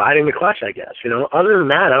 but I'm riding the clutch, I guess. Other than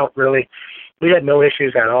that, we had no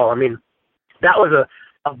issues at all. I mean, that was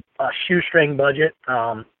a shoestring budget.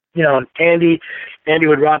 And Andy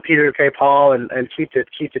would rob Peter to pay Paul and keep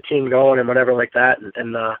the team going and whatever like that.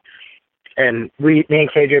 And me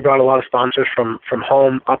and KJ brought a lot of sponsors from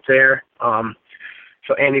home up there.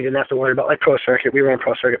 So Andy didn't have to worry about like Pro Circuit. We ran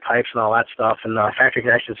Pro Circuit pipes and all that stuff, and factory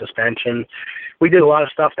connection suspension. We did a lot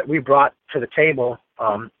of stuff that we brought to the table,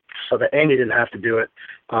 so that Andy didn't have to do it.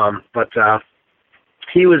 But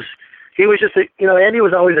he was just Andy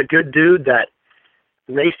was always a good dude that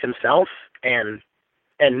raced himself and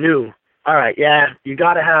knew, all right, yeah, you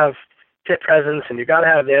got to have pit presence and you got to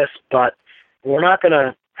have this, but we're not going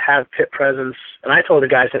to have pit presence. And I told the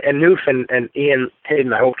guys, and Noof and Ian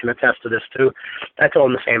Hayden, I hope can attest to this too. I told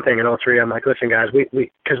them the same thing in 2003. I'm like, listen, guys, we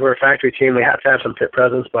because we're a factory team, we have to have some pit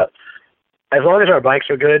presence, but as long as our bikes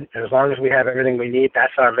are good, and as long as we have everything we need,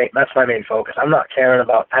 that's my main focus. I'm not caring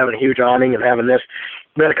about having a huge awning and having this.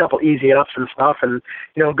 We had a couple easy ups and stuff, and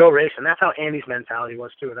go race. And that's how Andy's mentality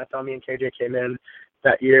was too. And that's how me and KJ came in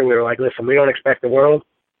that year. We were like, listen, we don't expect the world.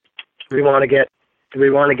 We want to get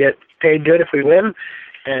paid good if we win,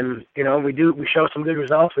 and we show some good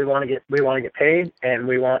results. We want to get paid, and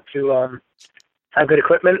we want to have good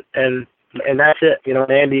equipment, and that's it. You know,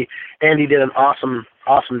 Andy did an awesome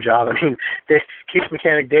job. I mean, Keith's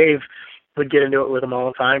mechanic Dave would get into it with him all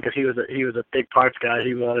the time because he was a big parts guy.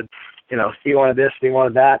 He wanted this, he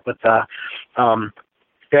wanted that, but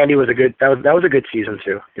Andy was that was a good season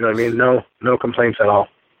too. You know what I mean? No complaints at all.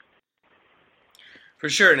 For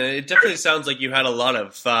sure, and it definitely sounds like you had a lot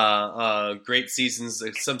of great seasons,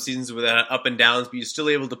 some seasons with up and downs, but you're still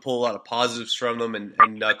able to pull a lot of positives from them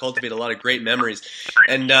and cultivate a lot of great memories.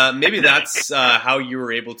 And maybe that's how you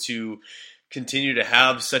were able to continue to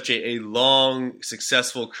have such a long,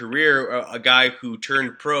 successful career, a guy who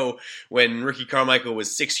turned pro when Ricky Carmichael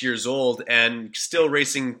was 6 years old and still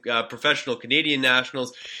racing professional Canadian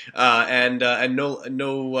nationals and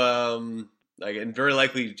very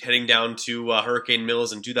likely heading down to Hurricane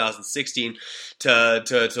Mills in 2016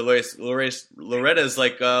 to race Loretta's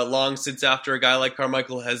long since after a guy like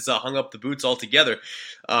Carmichael has hung up the boots altogether.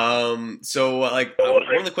 So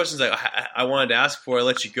one of the questions I wanted to ask before I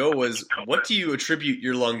let you go was, what do you attribute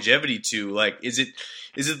your longevity to? Like, is it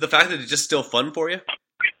the fact that it's just still fun for you?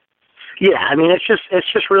 Yeah, I mean, it's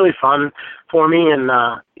just really fun for me, and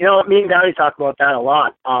me and Dowdy talk about that a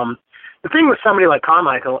lot. The thing with somebody like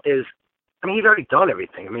Carmichael is, I mean, he's already done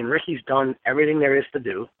everything. I mean, Ricky's done everything there is to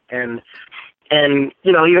do, and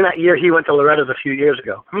even that year he went to Loretta's a few years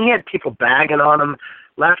ago. I mean, he had people bagging on him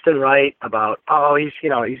left and right about, he's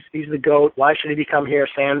the GOAT. Why should he come here?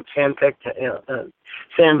 Sandbagging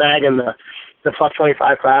the plus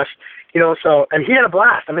 25 class, So, and he had a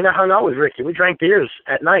blast. I mean, I hung out with Ricky. We drank beers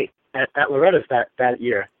at night at Loretta's that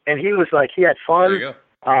year, and he was like, he had fun. There you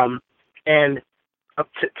go. And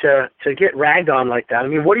to get ragged on like that. I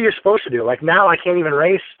mean, what are you supposed to do? Like, now I can't even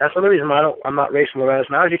race. That's the reason I'm not racing Loretta's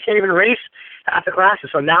now. You can't even race half the classes.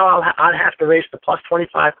 So now I'd have to race the plus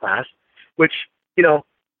 25 class, which,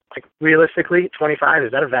 realistically, 25,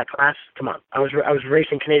 is that a vet class? Come on. I was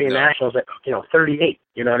racing Canadian nationals at 38.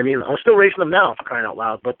 You know what I mean? I'm still racing them now, for crying out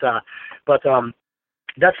loud. But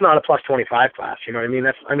that's not a plus 25 class. You know what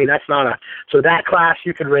I mean? That's not a. So that class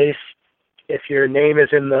you could race if your name is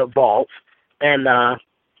in the vault. And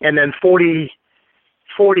then 40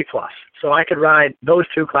 plus. So I could ride those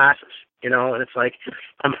two classes, and it's like,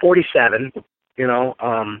 I'm 47, I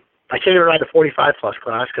can't even ride the 45 plus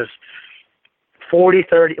class because 40,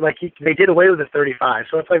 30, they did away with the 35.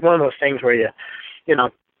 So it's like one of those things where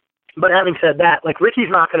but having said that,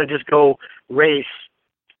 Ricky's not going to just go race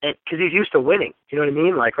because he's used to winning. You know what I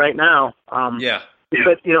mean? Like right now, yeah.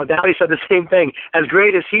 But, Dowdy said the same thing. As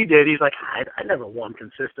great as he did, he's like, I never won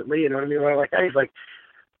consistently, you know what I mean? Like that. He's like,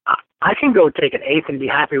 I can go take an eighth and be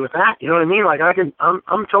happy with that, you know what I mean? Like I'm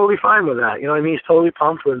totally fine with that, you know what I mean? He's totally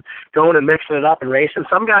pumped with going and mixing it up and racing.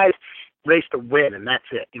 Some guys race to win, and that's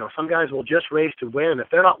it. Some guys will just race to win, and if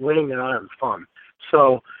they're not winning, they're not having fun.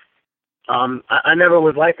 So I never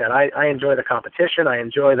was like that. I enjoy the competition. I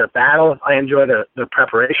enjoy the battle. I enjoy the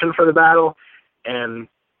preparation for the battle, and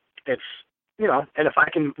it's, and if I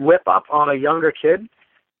can whip up on a younger kid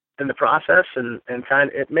in the process and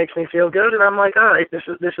it makes me feel good, and I'm like, all right, this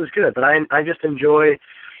is good. But I just enjoy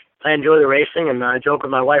the racing, and I joke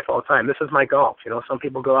with my wife all the time. This is my golf. Some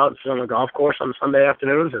people go out and sit on the golf course on Sunday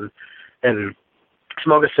afternoons and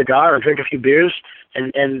smoke a cigar or drink a few beers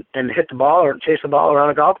and hit the ball or chase the ball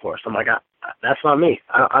around a golf course. I'm like, that's not me.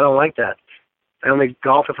 I don't like that. I only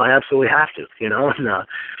golf if I absolutely have to, and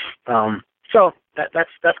so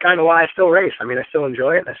that's kind of why I still race. I mean, I still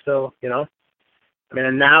enjoy it. I still,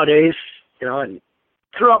 and nowadays, and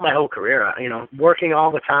throughout my whole career, working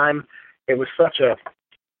all the time, you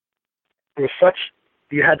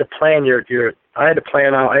had to plan I had to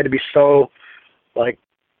plan out. I had to be so, I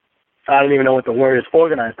don't even know what the word is,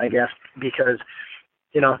 organized, I guess, because,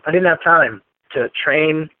 I didn't have time to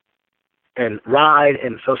train and ride,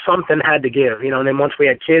 and so something had to give, and then once we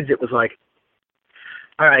had kids, it was like,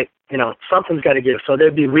 all right, something's got to give. So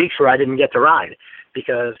there'd be weeks where I didn't get to ride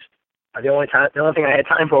because the only thing I had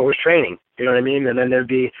time for was training. You know what I mean? And then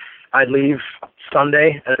I'd leave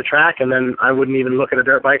Sunday at the track, and then I wouldn't even look at a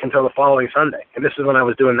dirt bike until the following Sunday. And this is when I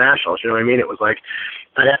was doing nationals. You know what I mean? It was like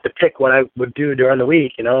I'd have to pick what I would do during the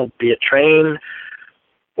week. Be it train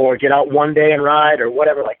or get out one day and ride or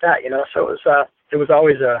whatever like that. So it was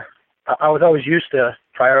always I was always used to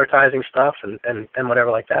prioritizing stuff and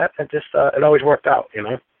whatever like that. It just it always worked out,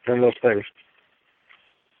 one of those things.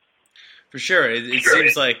 For sure, it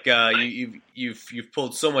seems like you've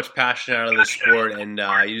pulled so much passion out of the sport, and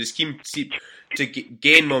you just keep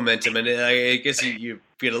gain momentum, and I guess you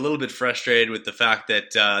get a little bit frustrated with the fact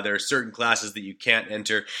that there are certain classes that you can't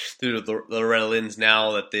enter through the Loretta Lynn's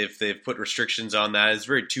now that they've put restrictions on that. It's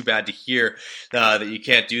very too bad to hear that you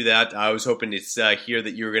can't do that. I was hoping to hear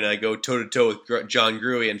that you were going to go toe to toe with John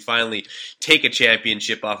Gruey and finally take a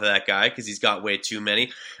championship off of that guy because he's got way too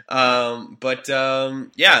many.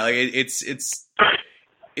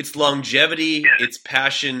 It's longevity, it's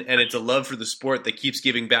passion, and it's a love for the sport that keeps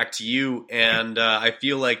giving back to you. And I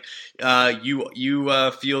feel like you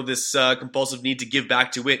feel this compulsive need to give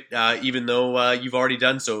back to it, even though you've already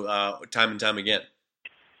done so time and time again.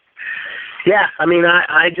 Yeah, I mean,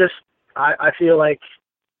 I feel like,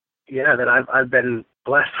 that I've been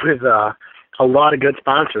blessed with a lot of good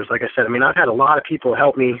sponsors. Like I said, I mean, I've had a lot of people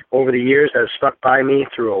help me over the years that have stuck by me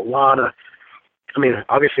through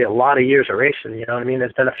obviously a lot of years of racing, you know what I mean?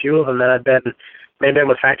 There's been a few of them that I've been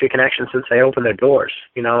with Factory Connection since they opened their doors,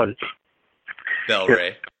 and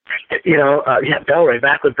Bel-Ray. Bel-Ray,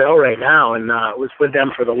 back with Bel-Ray now, and was with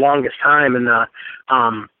them for the longest time, and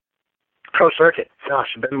Pro Circuit,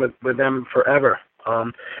 gosh, I've been with them forever.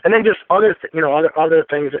 And then just other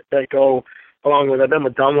things that go along with it. I've been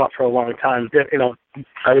with Dunlop for a long time.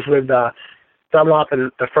 I was with Dunlop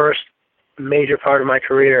in the first major part of my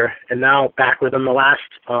career, and now back with them the last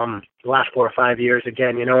 4 or 5 years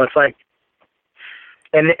again. It's like,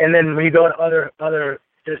 and then when you go to other,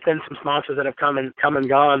 there's been some sponsors that have come and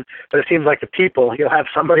gone, but it seems like the people, you'll have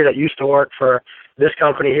somebody that used to work for this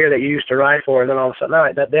company here that you used to ride for, and then all of a sudden, all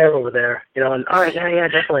right, that they're over there, and all right, yeah,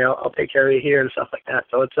 definitely, I'll take care of you here and stuff like that.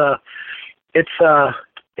 So it's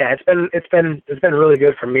been really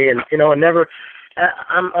good for me, and never.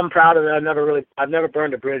 I'm proud of it. I've never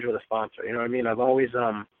burned a bridge with a sponsor. You know what I mean? I've always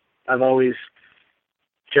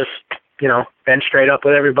just, been straight up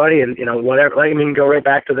with everybody, and whatever. Like, I mean, go right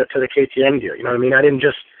back to the KTM deal. You know what I mean? I didn't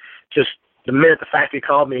just the minute the factory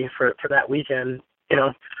called me for that weekend,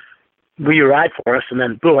 will you ride for us? And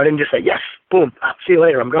then boom, I didn't just say yes, boom, I'll see you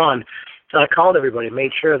later, I'm gone. So I called everybody,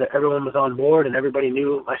 made sure that everyone was on board and everybody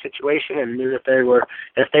knew my situation and knew that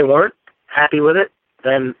if they weren't happy with it,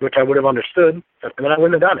 then, which I would have understood, and then I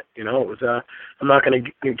wouldn't have done it. It was, I'm not going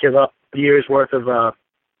to give up years worth of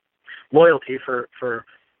loyalty for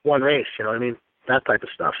one race. You know what I mean? That type of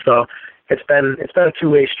stuff. So it's been a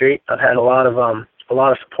two-way street. I've had a lot of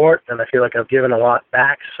support, and I feel like I've given a lot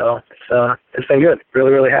back. So it's been good.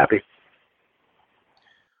 Really, really happy.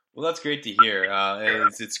 Well, that's great to hear.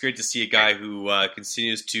 And it's great to see a guy who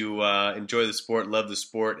continues to enjoy the sport, love the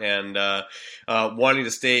sport, and wanting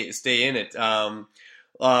to stay in it.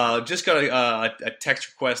 Just got a text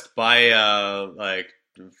request by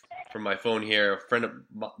from my phone here. A friend of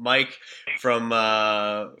Mike from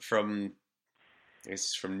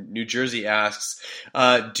New Jersey asks,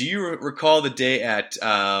 do you recall the day at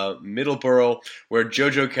Middleborough where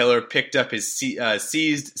Jojo Keller picked up his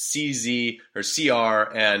seized CZ or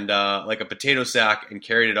CR and like a potato sack and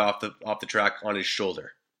carried it off the track on his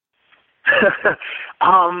shoulder?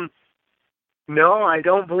 No, I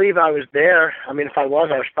don't believe I was there. I mean, if I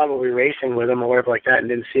was probably racing with him or whatever like that and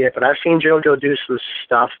didn't see it. But I've seen JoJo do some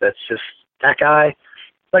stuff that's just, that guy,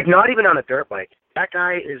 like not even on a dirt bike. That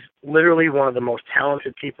guy is literally one of the most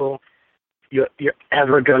talented people you're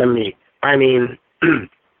ever going to meet. I mean,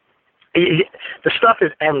 the stuff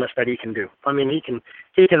is endless that he can do. I mean, he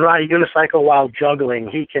can ride a unicycle while juggling.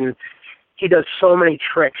 He does so many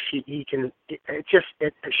tricks. He can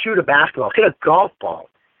shoot a basketball, hit a golf ball.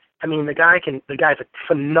 I mean, the guy's a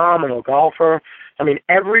phenomenal golfer. I mean,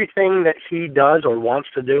 everything that he does or wants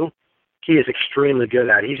to do, he is extremely good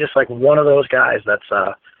at. He's just like one of those guys that's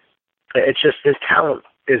it's just, his talent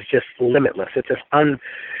is just limitless. It's just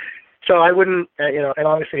so I wouldn't, and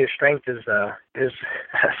obviously his strength is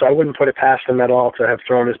so I wouldn't put it past him at all to have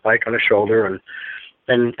thrown his bike on his shoulder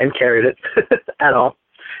and carried it at all.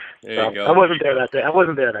 There you go. I wasn't there that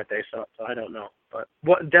day, so I don't know. But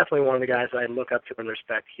definitely one of the guys I look up to and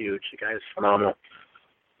respect huge. The guy is phenomenal.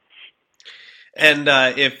 And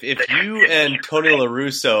if you and Tony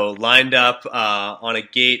LaRusso lined up on a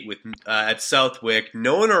gate at Southwick,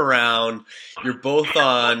 no one around, you're both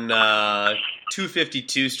on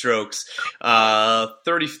 252 strokes,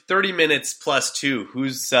 30 minutes plus 2.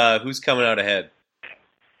 Who's coming out ahead?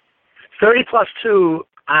 30 plus 2.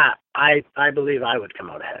 I believe I would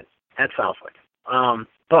come out ahead at Southwick.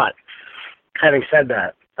 But having said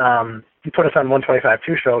that, you put us on 125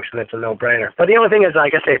 two-strokes, and it's a no-brainer. But the only thing is,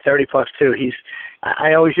 like I say, 30 plus 2.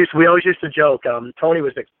 We always used to joke. Tony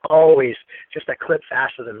was always just a clip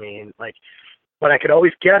faster than me, and like but I could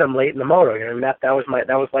always get him late in the moto. You know, that was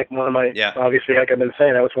like one of my, obviously, like I've been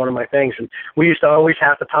saying, that was one of my things. And we used to always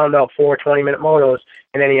have to pound out 4 20-minute motos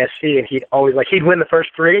in NESC, and he'd win the first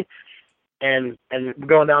 3. And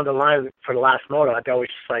going down the line for the last moto, I'd always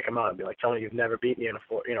psych him out and be like, "Tony, you've never beat me in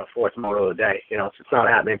a fourth moto of the day. You know, it's not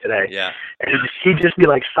happening today." Yeah. And he'd just be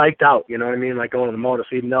like psyched out. You know what I mean? Like going to the moto,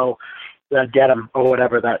 so he'd know that I'd get him or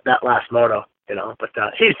whatever that last moto. You know, but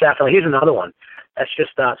he's another one that's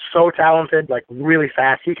just so talented, like really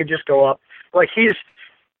fast. He could just go up. Like he's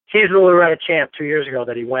the Loretta champ 2 years ago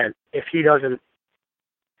that he went. If he doesn't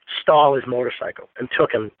stall his motorcycle and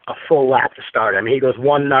took him a full lap to start. I mean, he goes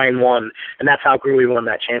 1:9.1, and that's how Gruy won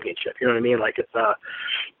that championship. You know what I mean? Like you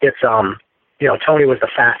know, Tony was the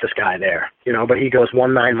fastest guy there. You know, but he goes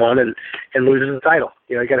 1:9.1 and loses the title.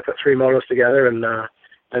 You know, you got to put 3 motos together and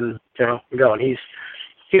you know go. And he's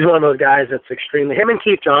one of those guys that's extremely. Him and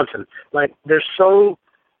Keith Johnson, like they're so.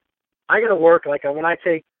 I got to work like when I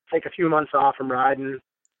take a few months off from riding.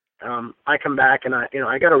 I come back and I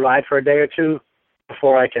got to ride for a day or two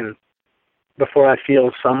before I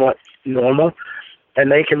feel somewhat normal, and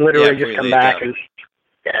they can literally just come back and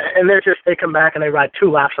they come back and they ride 2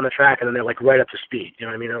 laps on the track and then they're like right up to speed. You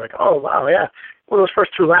know what I mean? They're like, oh wow, yeah. Well, those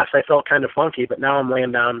first 2 laps I felt kind of funky, but now I'm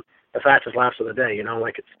laying down the fastest laps of the day. You know,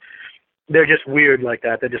 like they're just weird like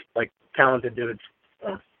that. They're just like talented dudes.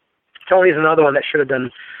 Tony's another one that should have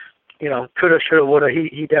done. You know, coulda, shoulda, woulda.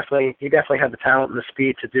 He definitely had the talent and the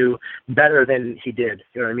speed to do better than he did.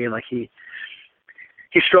 You know what I mean? Like he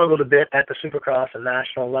struggled a bit at the Supercross and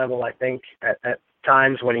national level, I think, at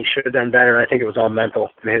times when he should have done better. I think it was all mental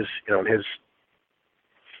in his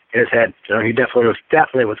head. You know, he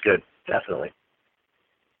definitely was good. Definitely.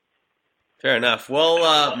 Fair enough.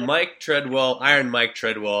 Well, Mike Treadwell, Iron Mike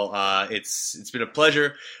Treadwell, it's been a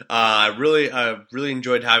pleasure. I really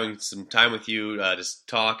enjoyed having some time with you, just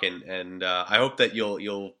talk, and I hope that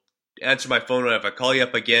you'll answer my phone if I call you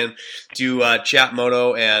up again to chat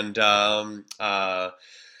moto. And I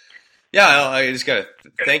just gotta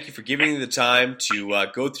thank you for giving me the time to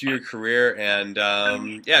go through your career. And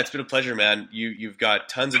it's been a pleasure, man. You've got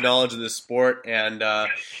tons of knowledge of this sport, and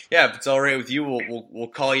if it's all right with you, we'll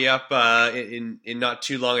call you up in not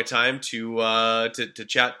too long a time to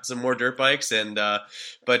chat some more dirt bikes. And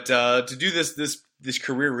but to do this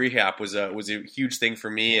career recap was a huge thing for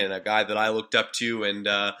me, and a guy that I looked up to, and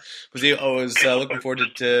was looking forward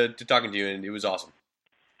to talking to you, and it was awesome.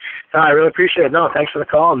 I really appreciate it. No, thanks for the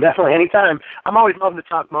call, and definitely anytime. I'm always loving to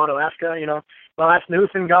talk moto. Ask ask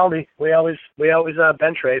Newth and Galdi. We always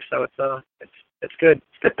bench race, so it's good.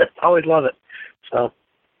 Always love it. So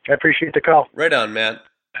I appreciate the call. Right on, man.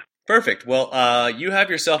 Perfect. Well, you have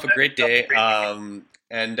yourself a great day,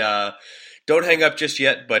 and don't hang up just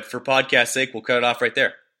yet. But for podcast sake, we'll cut it off right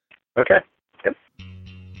there. Okay. Yep.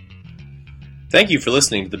 Thank you for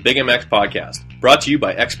listening to the Big MX podcast, brought to you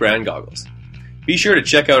by X Brand Goggles. Be sure to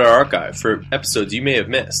check out our archive for episodes you may have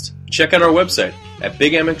missed. Check out our website at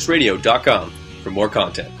bigmxradio.com for more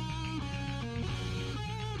content.